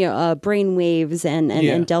 brain waves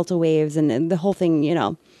and delta waves and the whole thing,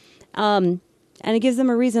 and it gives them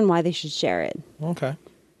a reason why they should share it. Okay.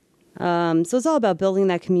 So it's all about building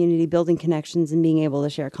that community, building connections, and being able to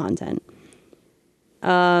share content.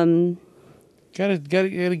 Gotta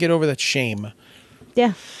get over that shame.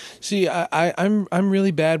 Yeah. See, I'm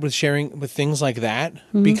really bad with sharing with things like that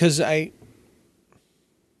because I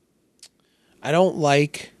don't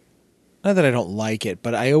like, not that I don't like it,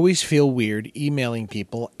 but I always feel weird emailing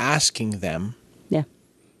people asking them,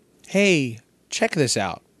 hey, check this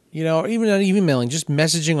out. Even not emailing, just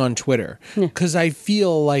messaging on Twitter, because I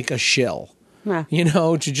feel like a shill,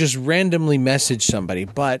 to just randomly message somebody,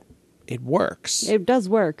 but it works. It does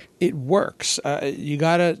work. It works. You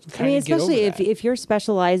gotta kind of get over especially that. if you're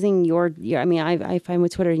specializing I find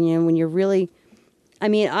with Twitter, when you're really,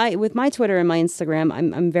 with my Twitter and my Instagram,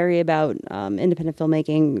 I'm very about independent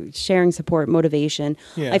filmmaking, sharing support, motivation.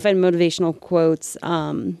 Yeah. I find motivational quotes,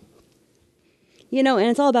 and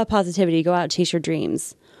it's all about positivity. Go out, chase your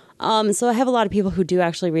dreams. So I have a lot of people who do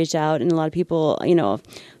actually reach out, and a lot of people, oh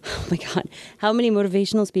my God, how many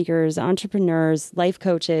motivational speakers, entrepreneurs, life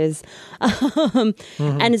coaches.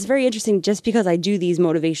 And it's very interesting just because I do these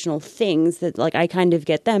motivational things that I kind of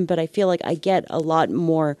get them, but I feel like I get a lot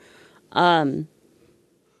more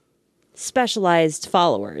specialized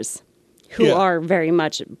followers who are very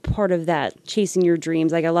much part of that chasing your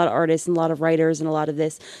dreams. I got a lot of artists and a lot of writers and a lot of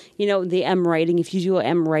this, the M writing. If you do a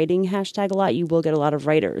M writing hashtag a lot, you will get a lot of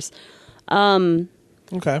writers.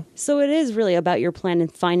 Okay. So it is really about your plan and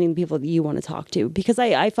finding people that you want to talk to, because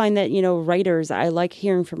I find that, writers, I like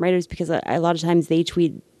hearing from writers because a lot of times they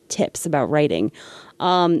tweet tips about writing,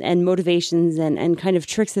 and motivations and kind of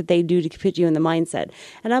tricks that they do to put you in the mindset.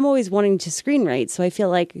 And I'm always wanting to screenwrite. So I feel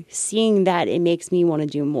like seeing that, it makes me want to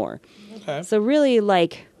do more. Okay. So really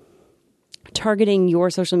targeting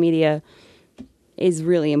your social media is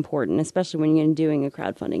really important, especially when you're doing a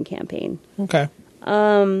crowdfunding campaign. Okay.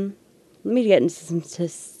 Let me get into some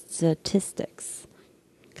statistics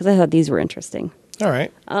because I thought these were interesting. All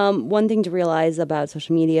right. One thing to realize about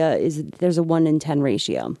social media is there's a 1 in 10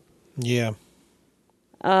 ratio. Yeah.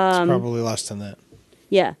 It's probably less than that.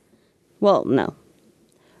 Yeah. Well, no.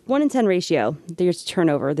 1 in 10 ratio. There's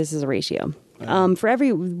turnover. This is a ratio. For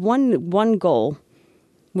every one goal,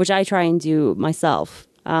 which I try and do myself,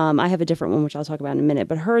 I have a different one, which I'll talk about in a minute,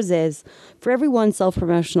 but hers is for every one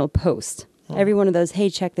self-promotional post, every one of those,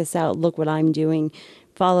 hey, check this out, look what I'm doing,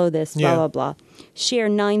 follow this, blah, blah, blah. Share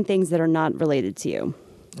 9 things that are not related to you.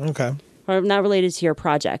 Okay. Or not related to your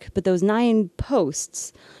project. But those 9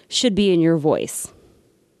 posts should be in your voice.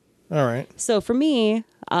 All right. So for me,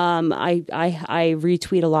 I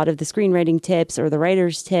retweet a lot of the screenwriting tips or the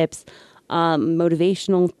writer's tips,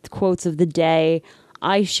 motivational quotes of the day.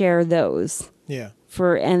 I share those. Yeah.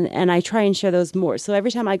 And I try and share those more. So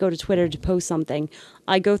every time I go to Twitter to post something,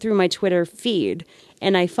 I go through my Twitter feed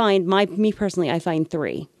and I find me personally, I find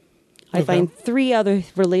 3. I find 3 other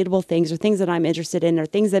relatable things or things that I'm interested in or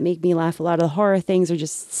things that make me laugh. A lot of the horror things are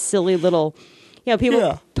just silly little,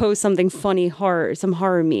 people post something funny, some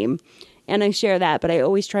horror meme. And I share that, but I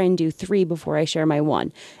always try and do 3 before I share my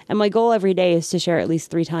 1. And my goal every day is to share at least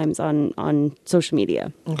 3 times on social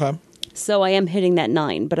media. Okay. So I am hitting that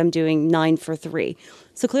 9, but I'm doing 9 for 3.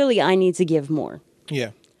 So clearly I need to give more. Yeah.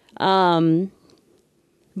 But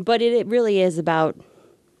it really is about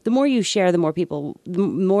the more you share, the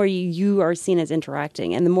more you are seen as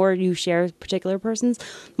interacting. And the more you share particular persons,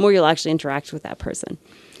 the more you'll actually interact with that person.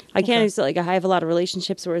 I can't I have a lot of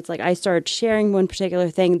relationships where it's like I start sharing one particular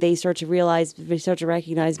thing, they start to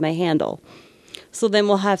recognize my handle. So then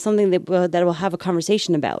we'll have something that we'll have a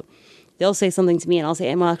conversation about. They'll say something to me and I'll say,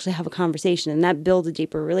 and we'll actually have a conversation, and that builds a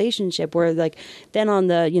deeper relationship where then on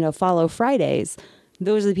the, follow Fridays,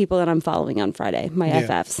 those are the people that I'm following on Friday, my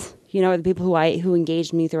FFs, the people who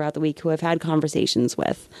engaged me throughout the week, who I've had conversations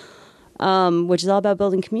with, which is all about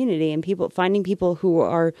building community and finding people who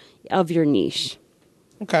are of your niche.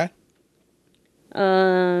 Okay.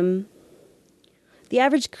 The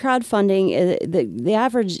average crowdfunding, the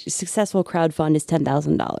average successful crowdfund is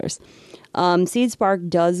 $10,000. SeedSpark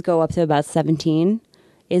does go up to about 17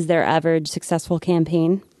 is their average successful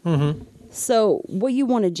campaign. Mm-hmm. So what you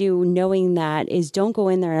want to do, knowing that, is don't go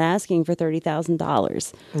in there and asking for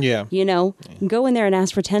 $30,000. Yeah. Go in there and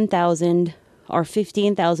ask for $10,000 or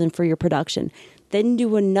 $15,000 for your production. Then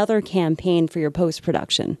do another campaign for your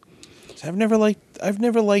post-production. I've never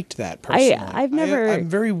liked that personally. I'm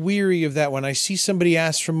very weary of that when I see somebody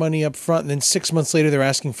ask for money up front and then 6 months later they're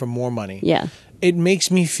asking for more money. Yeah. It makes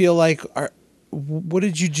me feel like, what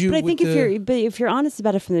did you do? But I think if you're honest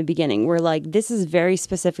about it from the beginning, we're like, this is very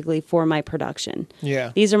specifically for my production.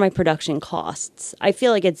 Yeah. These are my production costs. I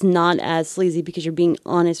feel like it's not as sleazy because you're being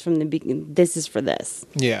honest from the beginning. This is for this.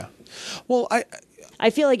 Yeah. Well, I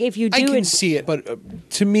feel like if you do I can see it, but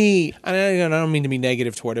to me, and I don't mean to be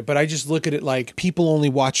negative toward it, but I just look at it like people only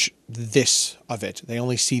watch this of it. They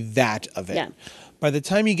only see that of it. Yeah. By the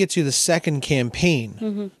time you get to the second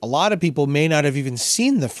campaign, a lot of people may not have even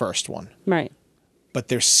seen the first one. Right. But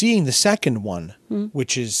they're seeing the second one,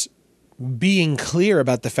 which is being clear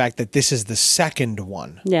about the fact that this is the second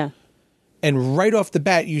one. Yeah. And right off the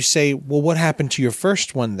bat, you say, well, what happened to your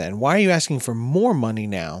first one then? Why are you asking for more money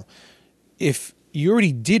now? If you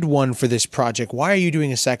already did one for this project, why are you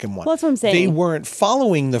doing a second one? Well, that's what I'm saying. They weren't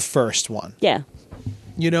following the first one. Yeah.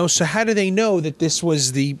 So how do they know that this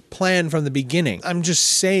was the plan from the beginning? I'm just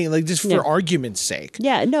saying, just for argument's sake.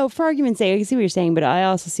 Yeah, no, for argument's sake, I can see what you're saying, but I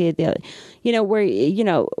also see it where,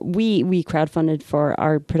 we crowdfunded for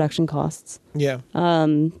our production costs. Yeah.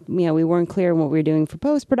 We weren't clear on what we were doing for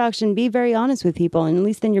post-production. Be very honest with people, and at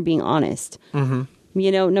least then you're being honest.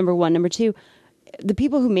 Mm-hmm. Number one. Number two, the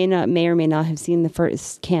people who may or may not have seen the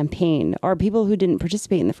first campaign are people who didn't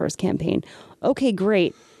participate in the first campaign. Okay,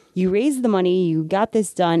 great. You raised the money, you got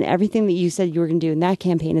this done, everything that you said you were going to do in that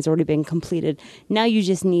campaign has already been completed. Now you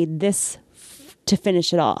just need this to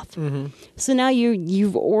finish it off. Mm-hmm. So now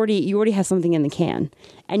you already have something in the can,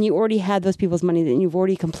 and you already had those people's money, and you've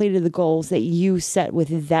already completed the goals that you set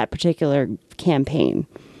with that particular campaign.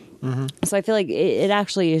 Mm-hmm. So I feel like it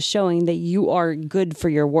actually is showing that you are good for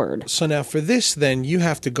your word. So now for this, then you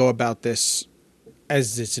have to go about this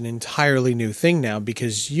as it's an entirely new thing now,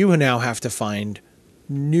 because you now have to find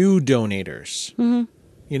new donators.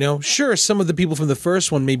 Mm-hmm. Sure, some of the people from the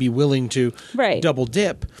first one may be willing to double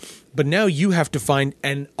dip, but now you have to find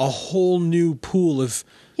a whole new pool of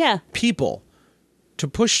people to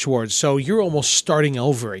push towards. So you're almost starting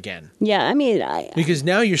over again. Yeah, I mean, because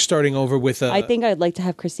now you're starting over with I think I'd like to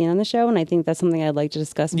have Christine on the show, and I think that's something I'd like to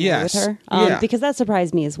discuss more with her. Because that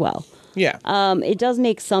surprised me as well. Yeah. It does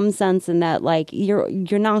make some sense in that,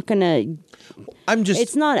 you're not gonna.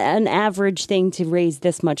 It's not an average thing to raise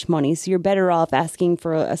this much money, so you're better off asking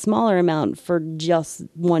for a smaller amount for just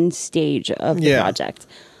one stage of the project.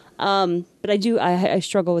 But I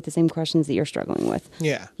struggle with the same questions that you're struggling with.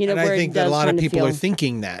 Yeah. And I think that a lot of people are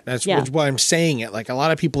thinking that. That's why I'm saying it. A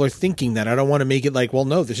lot of people are thinking that. I don't want to make it well,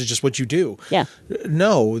 no, this is just what you do. Yeah.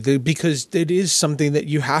 No, because it is something that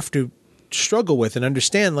you have to struggle with and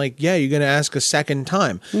understand, you're going to ask a second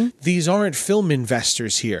time. Mm-hmm. These aren't film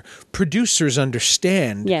investors here. Producers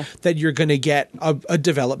understand that you're going to get a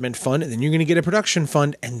development fund, and then you're going to get a production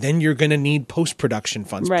fund, and then you're going to need post-production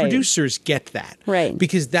funds. Right. Producers get that. Right.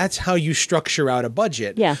 Because that's how you structure out a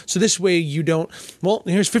budget. Yeah. So this way you don't,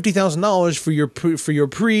 here's $50,000 for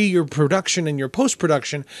your production and your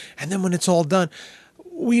post-production, and then when it's all done,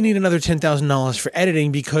 we need another $10,000 for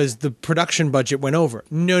editing because the production budget went over.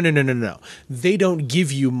 No. They don't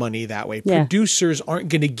give you money that way. Yeah. Producers aren't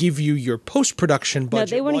going to give you your post-production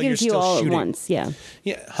budget. No, they want to give it to you all shooting. At once. Yeah.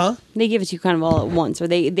 Yeah. Huh? They give it to you kind of all at once, or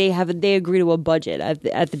they agree to a budget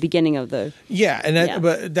at the beginning of the. Yeah,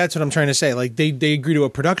 but that's what I'm trying to say. Like they agree to a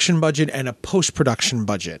production budget and a post-production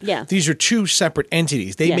budget. Yeah. These are two separate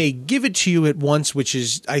entities. They may give it to you at once, which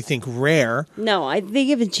is, I think, rare. No, they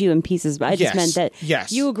give it to you in pieces, but I just meant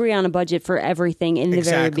that you agree on a budget for everything in the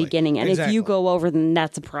very beginning, and if you go over, then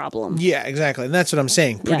that's a problem. Yeah, exactly, and that's what I'm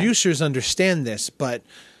saying. Producers understand this, but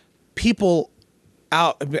everybody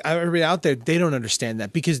out there, they don't understand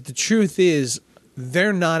that, because the truth is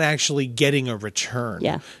they're not actually getting a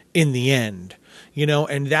return in the end,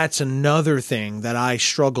 and that's another thing that I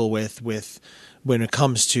struggle with when it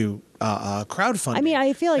comes to crowdfunding. I mean,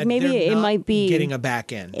 I feel like maybe it might be getting a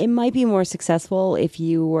back end. It might be more successful if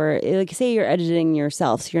you were, like, say you're editing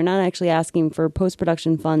yourself, so you're not actually asking for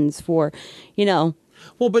post-production funds for,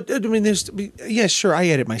 Well, but I mean, sure, I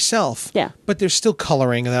edit myself. Yeah. But there's still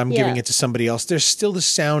coloring that I'm giving it to somebody else. There's still the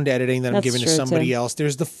sound editing that I'm giving to somebody else.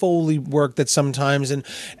 There's the Foley work that sometimes,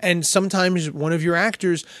 and sometimes one of your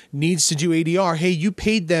actors needs to do ADR. Hey, you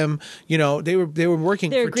paid them, they were working.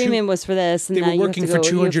 Their agreement was for this. And they were working for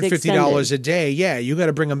 $250 a day. Yeah, you got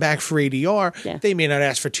to bring them back for ADR. Yeah. They may not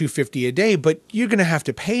ask for $250 a day, but you're going to have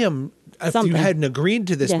to pay them. If you hadn't agreed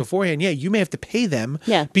to this beforehand, you may have to pay them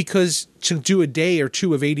because to do a day or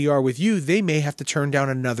two of ADR with you, they may have to turn down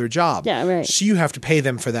another job. Yeah, right. So you have to pay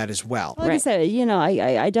them for that as well. Like I said,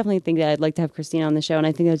 I definitely think that I'd like to have Christina on the show, and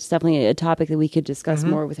I think that's definitely a topic that we could discuss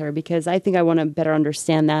more with her, because I think I want to better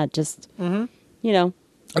understand that. Just I'd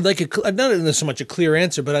like not so much a clear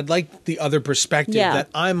answer, but I'd like the other perspective that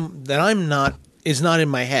is not in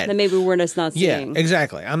my head. That maybe we're just not seeing. Yeah,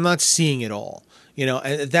 exactly. I'm not seeing it all.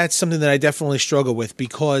 And that's something that I definitely struggle with,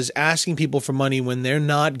 because asking people for money when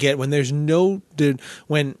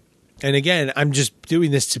and again, I'm just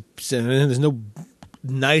doing this there's no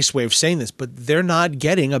nice way of saying this, but they're not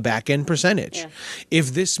getting a back end percentage. Yeah.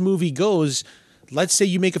 If this movie goes, let's say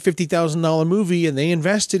you make a $50,000 movie and they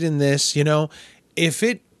invested in this, if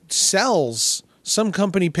it sells, some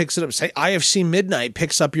company picks it up. Say IFC Midnight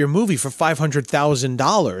picks up your movie for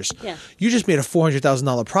 $500,000. Yeah. You just made a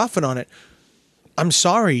 $400,000 profit on it. I'm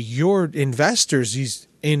sorry, your investors, these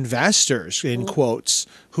investors in quotes,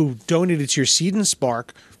 who donated to your Seed and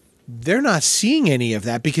Spark, they're not seeing any of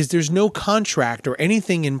that because there's no contract or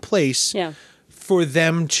anything in place for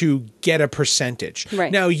them to get a percentage.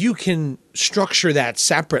 Right. Now, you can structure that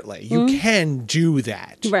separately. You can do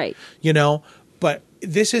that. Right. But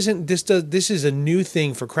this is a new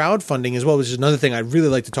thing for crowdfunding as well, which is another thing I'd really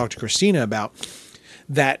like to talk to Christina about,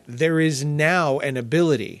 that there is now an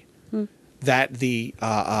ability that the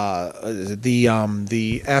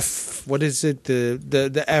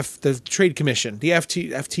Trade Commission, the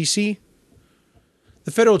FTC,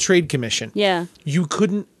 the Federal Trade Commission. Yeah. You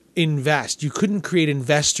couldn't create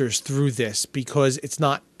investors through this because it's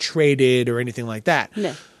not traded or anything like that.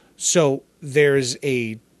 No. So there's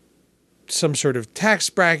some sort of tax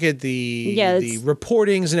bracket, the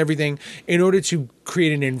reportings and everything in order to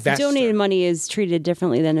create an investor. Donated money is treated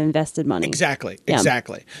differently than invested money. Exactly. That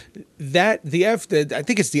I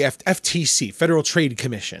think it's the FTC, Federal Trade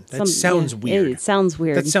Commission. That sounds weird. It sounds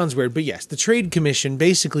weird. That sounds weird, but yes, the Trade Commission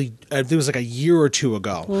basically, it was like a year or two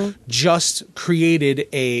ago, just created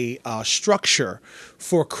a structure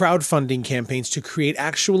for crowdfunding campaigns to create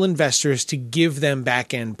actual investors to give them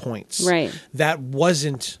back end points. Right. That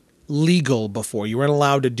wasn't legal before. You weren't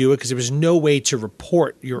allowed to do it because there was no way to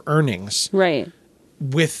report your earnings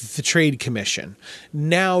with the Trade Commission.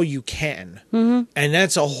 Now you can. And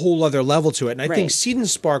that's a whole other level to it. And I think Seed and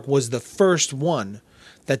Spark was the first one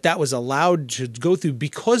that was allowed to go through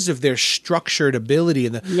because of their structured ability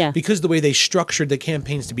and because of the way they structured the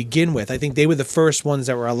campaigns to begin with. I think they were the first ones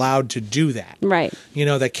that were allowed to do that. Right.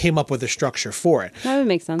 That came up with a structure for it. That would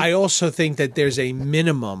make sense. I also think that there's a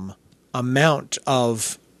minimum amount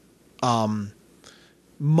of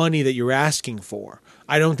money that you're asking for.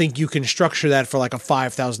 I don't think you can structure that for like a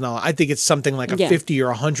 $5,000. I think it's something like a $50,000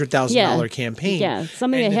 or $100,000 campaign. Yeah,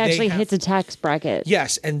 something that actually hits a tax bracket.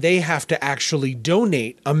 Yes, and they have to actually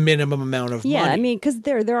donate a minimum amount of money. Yeah, I mean, because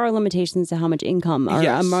there are limitations to how much income or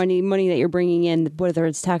money that you're bringing in, whether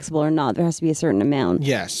it's taxable or not. There has to be a certain amount.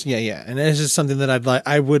 Yes, yeah, and this is something that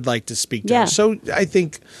I would like to speak to. So I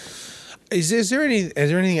think. Is there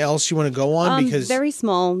anything else you want to go on? Because very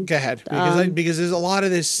small. Go ahead, because there's a lot of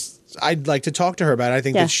this I'd like to talk to her about. I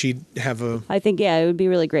think that she'd have a. I think it would be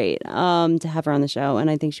really great to have her on the show, and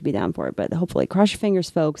I think she'd be down for it. But hopefully, cross your fingers,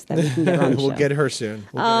 folks, that we can get her on the show. We'll get her soon.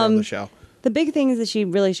 We'll get her on the show. The big things that she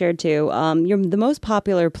really shared too. The most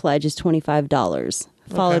popular pledge is $25,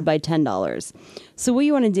 followed by $10. So what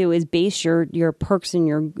you want to do is base your perks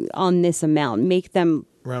on this amount. Make them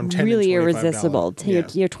around $10 really and $25. irresistible.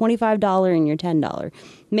 Your $25 and your $10.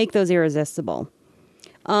 Make those irresistible.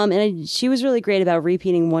 She was really great about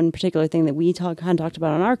repeating one particular thing that we talked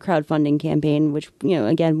about on our crowdfunding campaign, which,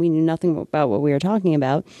 again, we knew nothing about what we were talking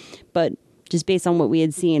about, but just based on what we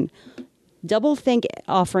had seen. Double think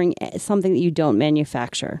offering something that you don't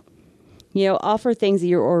manufacture. Offer things that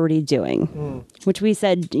you're already doing, which we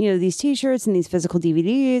said, these T-shirts and these physical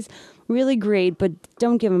DVDs, really great, but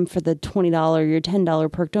don't give them for the $20 or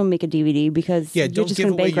 $10 perk. Don't make a DVD because you're just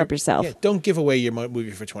going to bankrupt yourself. Yeah, don't give away your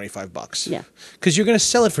movie for $25. Yeah, because you're going to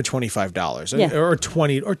sell it for $25 or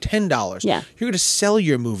 $20 or $10. Yeah, you're going to sell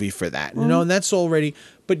your movie for that. And that's already.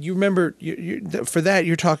 But you remember, for that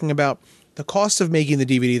you're talking about the cost of making the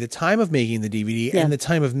DVD, the time of making the DVD, and the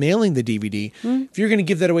time of mailing the DVD. If you're going to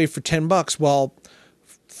give that away for $10, well,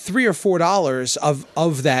 $3 or $4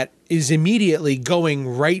 of that is immediately going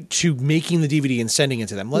right to making the DVD and sending it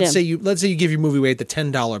to them. Let's say you give your movie away at the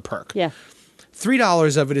 $10 perk. Yeah.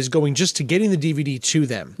 $3 of it is going just to getting the DVD to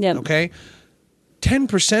them. Yep. Okay.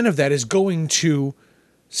 10% of that is going to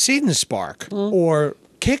Seed and Spark or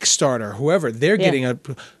Kickstarter, whoever. They're getting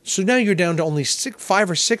so now you're down to only $5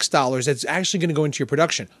 or $6 that's actually going to go into your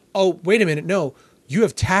production. Oh, wait a minute. No. You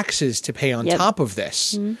have taxes to pay on top of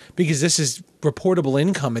this because this is reportable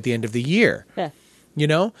income at the end of the year.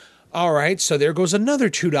 Yeah. All right. So there goes another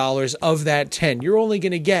 $2 of that 10. You're only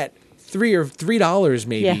going to get $3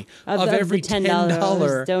 maybe of every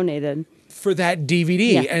 $10 donated for that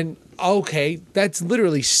DVD. Yeah. And okay, that's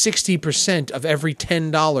literally 60% of every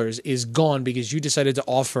 $10 is gone because you decided to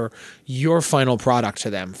offer your final product to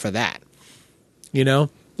them for that.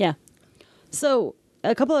 Yeah. So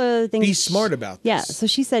a couple of other things. Be smart about this. Yeah. So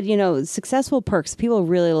she said, successful perks people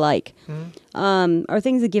really like are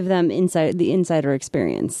things that give them the insider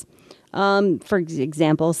experience. For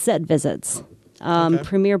example, set visits,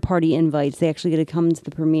 premiere party invites. They actually get to come to the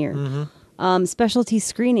premiere. Specialty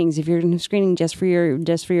screenings if you're screening just for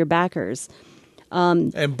your backers.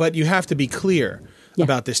 But you have to be clear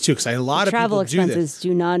about this too, because a lot of people do this.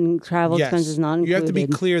 Travel expenses not included. You have to be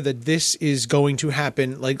clear that this is going to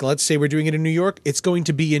happen. Like, let's say we're doing it in New York. It's going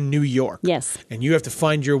to be in New York. Yes. And you have to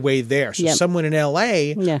find your way there. So someone in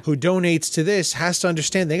LA who donates to this has to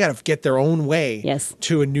understand they got to get their own way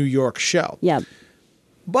to a New York show. Yeah.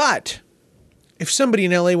 But if somebody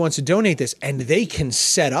in LA wants to donate this and they can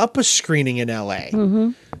set up a screening in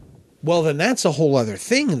LA, well, then that's a whole other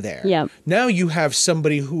thing there. Yeah. Now you have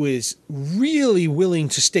somebody who is really willing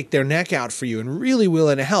to stick their neck out for you and really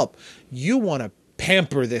willing to help. You want to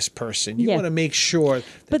pamper this person. You want to make sure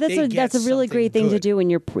that that's a really great thing to do in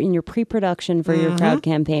your pre-production for your crowd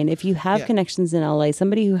campaign. If you have connections in LA,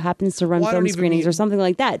 somebody who happens to run film screenings or something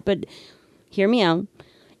like that. But hear me out.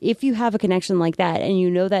 If you have a connection like that and you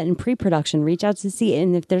know that in pre-production, reach out to see it.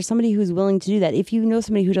 And if there's somebody who's willing to do that, if you know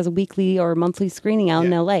somebody who does a weekly or monthly screening out in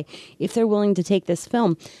LA, if they're willing to take this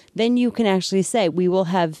film, then you can actually say, we will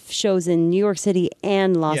have shows in New York City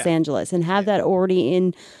and Los Angeles and have that already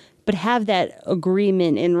in, but have that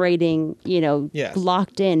agreement in writing,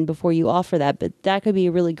 locked in before you offer that. But that could be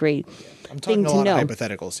a really great I'm talking a lot of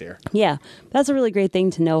hypotheticals here. Yeah, that's a really great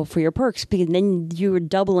thing to know for your perks because then you're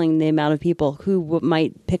doubling the amount of people who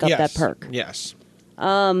might pick up that perk. Yes.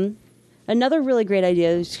 Another really great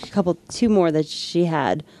idea, there's two more that she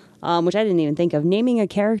had, which I didn't even think of, naming a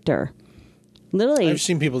character. Literally. I've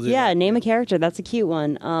seen people do that. Yeah, name a character. That's a cute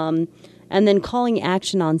one. And then calling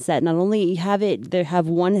action on set. Not only have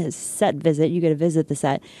one set visit, you get to visit the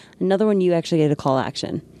set. Another one, you actually get a call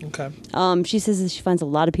action. Okay. She says that she finds a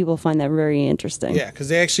lot of people find that very interesting. Yeah, because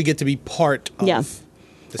they actually get to be part of the set.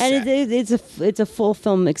 And it's a full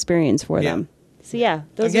film experience for them. So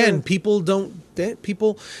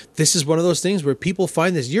people this is one of those things where people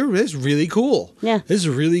find this is really cool. Yeah. This is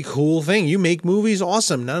a really cool thing. You make movies,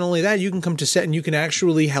 awesome. Not only that, you can come to set and you can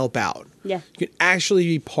actually help out. Yeah. You can actually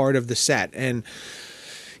be part of the set. And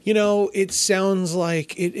it sounds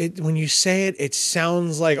like it when you say it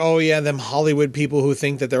sounds like, oh yeah, them Hollywood people who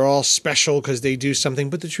think that they're all special because they do something.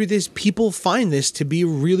 But the truth is people find this to be a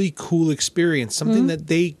really cool experience, something that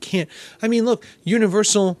they can't. I mean, look,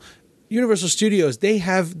 Universal Universal Studios,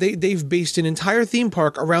 they've based an entire theme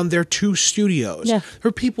park around their 2 studios. Yeah.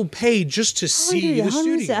 Where people pay just to see the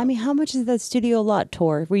studio. I mean, how much is that studio lot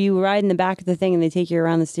tour where you ride in the back of the thing and they take you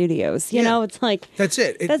around the studios? You know, it's like that's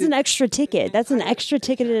it. That's an extra ticket. That's an extra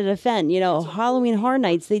ticketed event. You know, Halloween Horror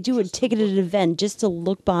Nights, they do a ticketed event just to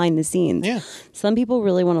look behind the scenes. Yeah. Some people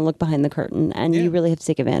really want to look behind the curtain, and you really have to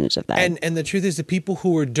take advantage of that. And the truth is, the people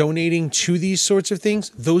who are donating to these sorts of things,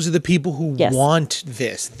 those are the people who want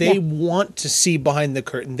this. They want to see behind the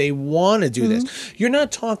curtain. They want to do this. You're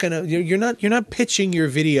not talking. You're not pitching your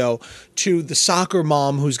video to the soccer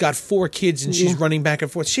mom who's got 4 kids and she's running back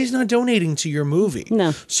and forth. She's not donating to your movie.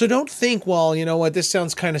 No. So don't think, well, you know what, this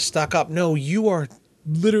sounds kind of stuck up. No, you are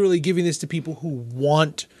literally giving this to people who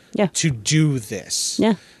want to do this.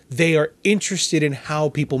 Yeah. They are interested in how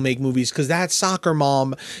people make movies, because that soccer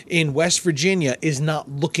mom in West Virginia is not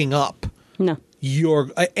looking up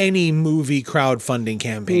any movie crowdfunding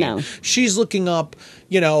campaign. No. She's looking up,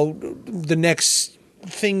 the next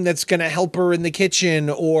thing that's going to help her in the kitchen,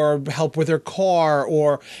 or help with her car,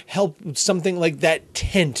 or help something like that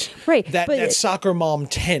tent. Right. That soccer mom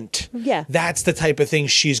tent. Yeah. That's the type of thing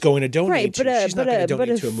she's going to donate to. She's not going to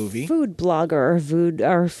donate to a movie. Food blogger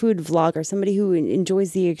or food vlogger, somebody who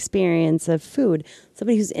enjoys the experience of food,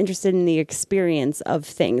 somebody who's interested in the experience of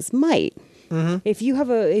things might. Mm-hmm. If you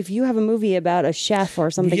have a movie about a chef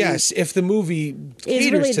or something, yes. If the movie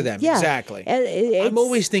caters to them, exactly. I'm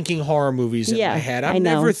always thinking horror movies in my head. I'm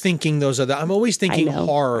never thinking those other. I'm always thinking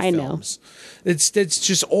horror films. It's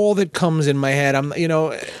just all that comes in my head.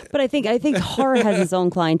 But I think horror has its own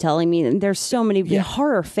clientele. I mean, there's so many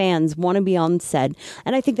horror fans want to be on set,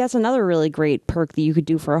 and I think that's another really great perk that you could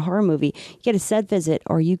do for a horror movie. You get a set visit,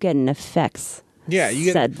 or you get an effects. Yeah,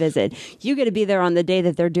 you get visit. You get to be there on the day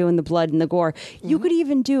that they're doing the blood and the gore. You could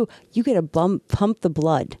even you get to pump the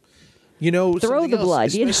blood. Throw the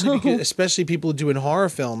blood. Especially people doing horror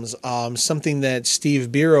films. Something that Steve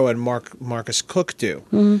Biro and Marcus Cook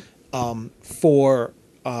do for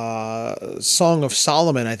Song of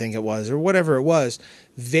Solomon, I think it was, or whatever it was.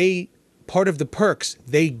 Part of the perks,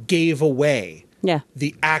 they gave away. Yeah.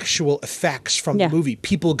 The actual effects from the movie.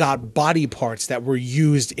 People got body parts that were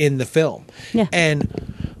used in the film. Yeah.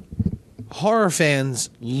 And horror fans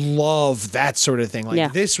love that sort of thing.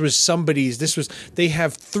 They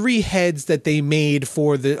have 3 heads that they made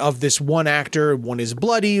of this one actor. One is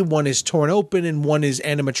bloody, one is torn open, and one is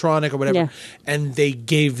animatronic or whatever. Yeah. And they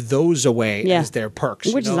gave those away as their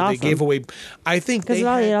perks. Which is awesome. They gave away, I think, because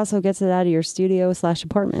it also gets it out of your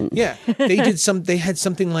studio/apartment. Yeah. They had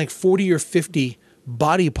something like 40 or 50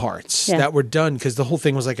 body parts that were done, because the whole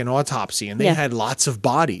thing was like an autopsy, and they had lots of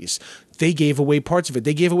bodies. They gave away parts of it.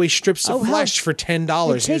 They gave away strips of flesh for $10.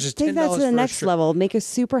 Take that to the next level. Make a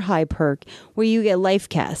super high perk where you get life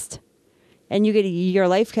cast, and you get your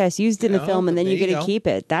life cast used in the film, and then you get to keep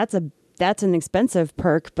it. That's an expensive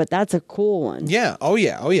perk, but that's a cool one. Yeah. Oh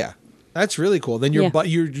yeah. That's really cool. Then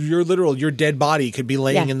your dead body could be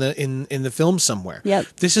laying in the film somewhere. Yep.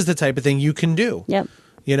 This is the type of thing you can do. Yep.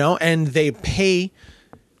 And they pay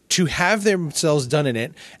to have themselves done in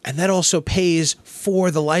it, and that also pays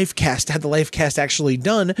for the life cast to have the life cast actually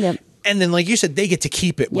done. Yep. And then, like you said, they get to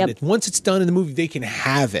keep it. Once it's done in the movie, they can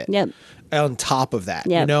have it. Yep. On top of that,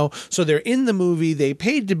 yep. So they're in the movie. They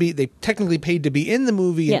technically paid to be in the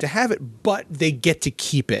movie and to have it, but they get to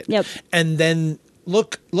keep it. Yep. And then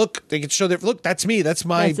look, they can show that's me. That's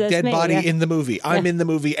my dead body in the movie. I'm in the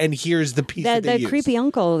movie, and here's the piece that they used. Creepy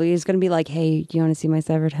uncle is going to be like, hey, do you want to see my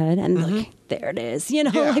severed head? And look, there it is.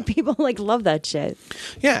 Like people love that shit.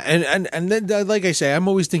 Yeah, and then, like I say, I'm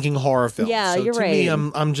always thinking horror films. Yeah, so you're right. To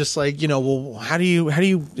me, I'm just like, well, how do you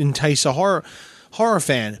entice a horror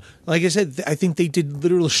fan? Like I said, I think they did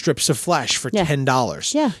literal strips of flesh for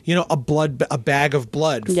 $10. Yeah. A bag of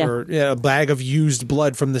blood for a bag of used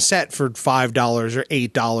blood from the set for $5 or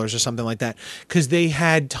 $8 or something like that, because they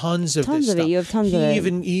had tons of this stuff. You have tons of it.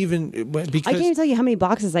 Even because I can't even tell you how many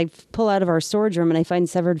boxes I pull out of our storage room and I find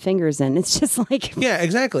severed fingers in. It's just like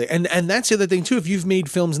exactly. And that's the other thing too. If you've made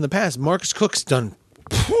films in the past, Marcus Cook's done.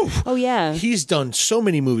 Oh yeah, he's done so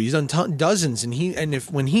many movies. He's done dozens, and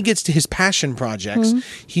when he gets to his passion projects,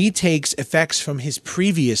 he takes effects from his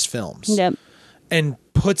previous films, and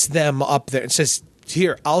puts them up there and says,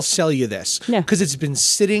 "Here, I'll sell you this," because it's been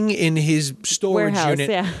sitting in his storage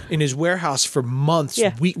unit in his warehouse for months,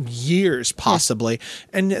 years, possibly.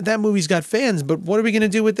 And that movie's got fans. But what are we going to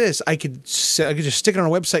do with this? I could just stick it on a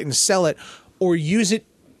website and sell it, or use it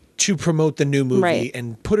to promote the new movie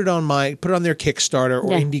and put it on their Kickstarter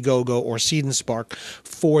or Indiegogo or Seed and Spark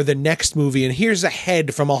for the next movie. And here's a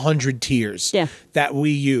head from 100 Tears that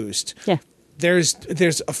we used. Yeah. there's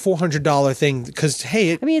a $400 thing because,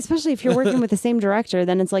 hey, I mean, especially if you're working with the same director,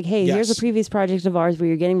 then it's like, hey, here's a previous project of ours where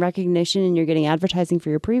you're getting recognition and you're getting advertising for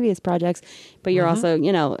your previous projects, but you're also,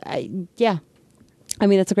 yeah. I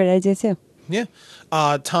mean, that's a great idea too. Yeah.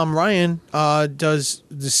 Tom Ryan does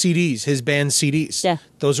the CDs, his band CDs. Yeah.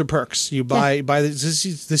 Those are perks. You buy the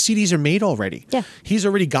CDs are made already. Yeah. He's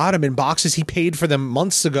already got them in boxes. He paid for them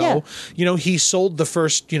months ago. Yeah. He sold the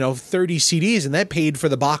first, 30 CDs and that paid for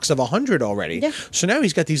the box of 100 already. Yeah. So now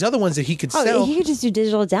he's got these other ones that he could sell. He could just do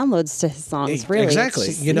digital downloads to his songs, really. Exactly.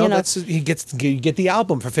 Just, you get the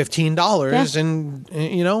album for $15 and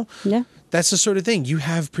yeah. That's the sort of thing. You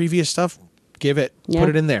have previous stuff, give it, put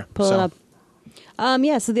it in there. Pull it up. So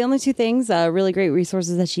the only two things, really great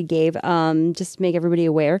resources that she gave, just to make everybody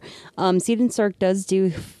aware. Seed and Stark does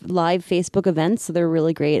do live Facebook events, so they're a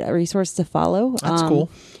really great resource to follow. That's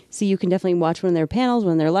cool. So you can definitely watch one of their panels,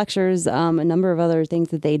 one of their lectures, a number of other things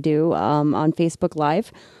that they do on Facebook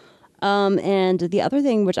Live. And the other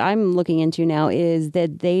thing, which I'm looking into now, is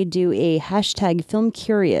that they do a hashtag Film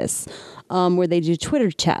Curious, where they do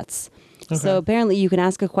Twitter chats. Okay. So apparently you can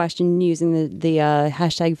ask a question using the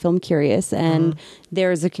hashtag Film Curious, and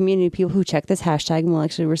there's a community of people who check this hashtag and will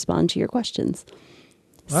actually respond to your questions.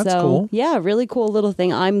 That's cool. Yeah, really cool little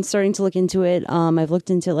thing. I'm starting to look into it. I've looked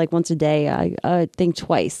into it like once a day. I think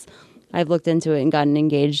twice. I've looked into it and gotten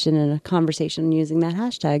engaged in a conversation using that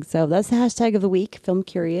hashtag. So that's the hashtag of the week, Film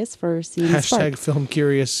Curious for Seed and Spark. Hashtag Film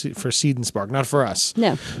Curious for Seed and Spark, not for us.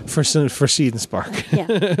 No. For Seed and Spark.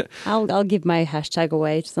 Yeah. I'll give my hashtag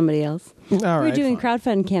away to somebody else. We're doing a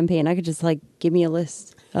crowdfunding campaign. I could just give me a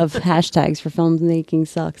list of hashtags for filmmaking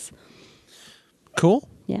sucks. Cool.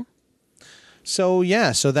 Yeah. So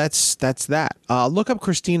that's that. Look up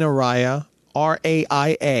Christina Raya,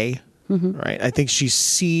 Raia. Right, I think she's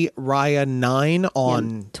C Raya 9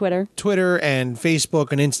 on Twitter and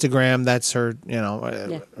Facebook and Instagram. That's her,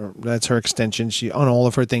 that's her extension. She on all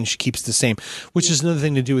of her things she keeps the same, which is another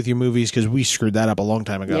thing to do with your movies because we screwed that up a long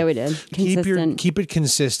time ago. Yeah, we did. Keep it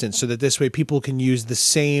consistent so that this way people can use the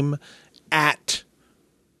same @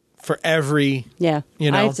 for every. Yeah,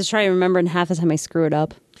 I have to try and remember, and half the time I screw it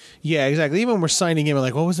up. Yeah, exactly. Even when we're signing in, we're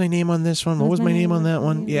like, what was my name on this one? What was my name on that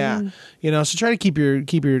one? Yeah. So try to keep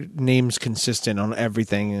your names consistent on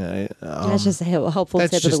everything. That's just a helpful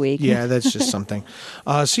tip of the week. Yeah, that's just something.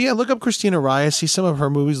 Look up Christina Raya, see some of her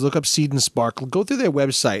movies, look up Seed and Spark, go through their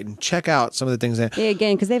website and check out some of the things that... Yeah,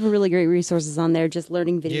 again, because they have really great resources on there, just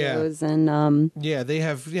learning videos and... they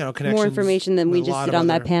have, connections. More information than we just did on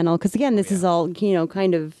that panel. Because again, this is all,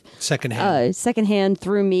 kind of... Secondhand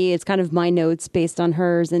through me. It's kind of my notes based on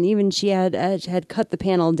hers. And even she had cut the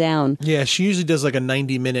panel down. Yeah, she usually does like a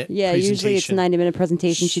 90-minute presentation. Usually it's a 90-minute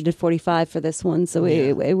presentation. She did 45 for this one, so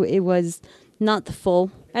it was not the full.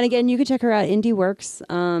 And again, you can check her out, Indie Works,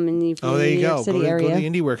 in the there you New York go. City area. Go to the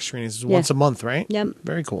Indie Works screenings once a month, right? Yep.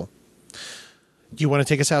 Very cool. Do you want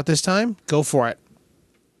to take us out this time? Go for it.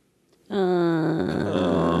 You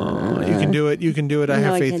can do it. You can do it. I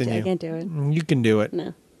have faith in you. I can't do it. You can do it.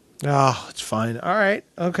 No. Oh, it's fine. All right.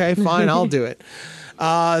 Okay, fine. I'll do it.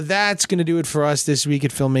 That's going to do it for us this week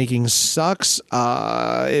at Filmmaking Sucks.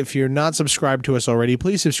 If you're not subscribed to us already,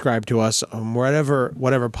 please subscribe to us on whatever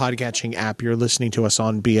podcatching app you're listening to us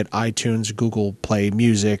on, be it iTunes, Google Play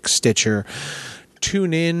Music, Stitcher,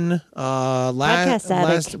 TuneIn,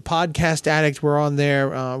 Podcast Addict. We're on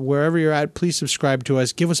there. Wherever you're at, please subscribe to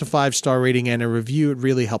us. Give us a 5-star rating and a review. It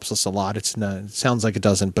really helps us a lot. It sounds like it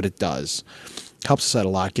doesn't, but it does. Helps us out a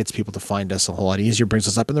lot. Gets people to find us a whole lot easier. Brings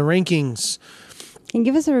us up in the rankings. And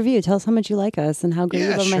give us a review. Tell us how much you like us and how good you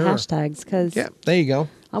love my hashtags. Because there you go.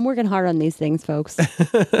 I'm working hard on these things, folks.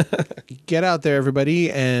 Get out there, everybody,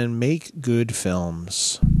 and make good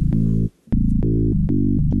films.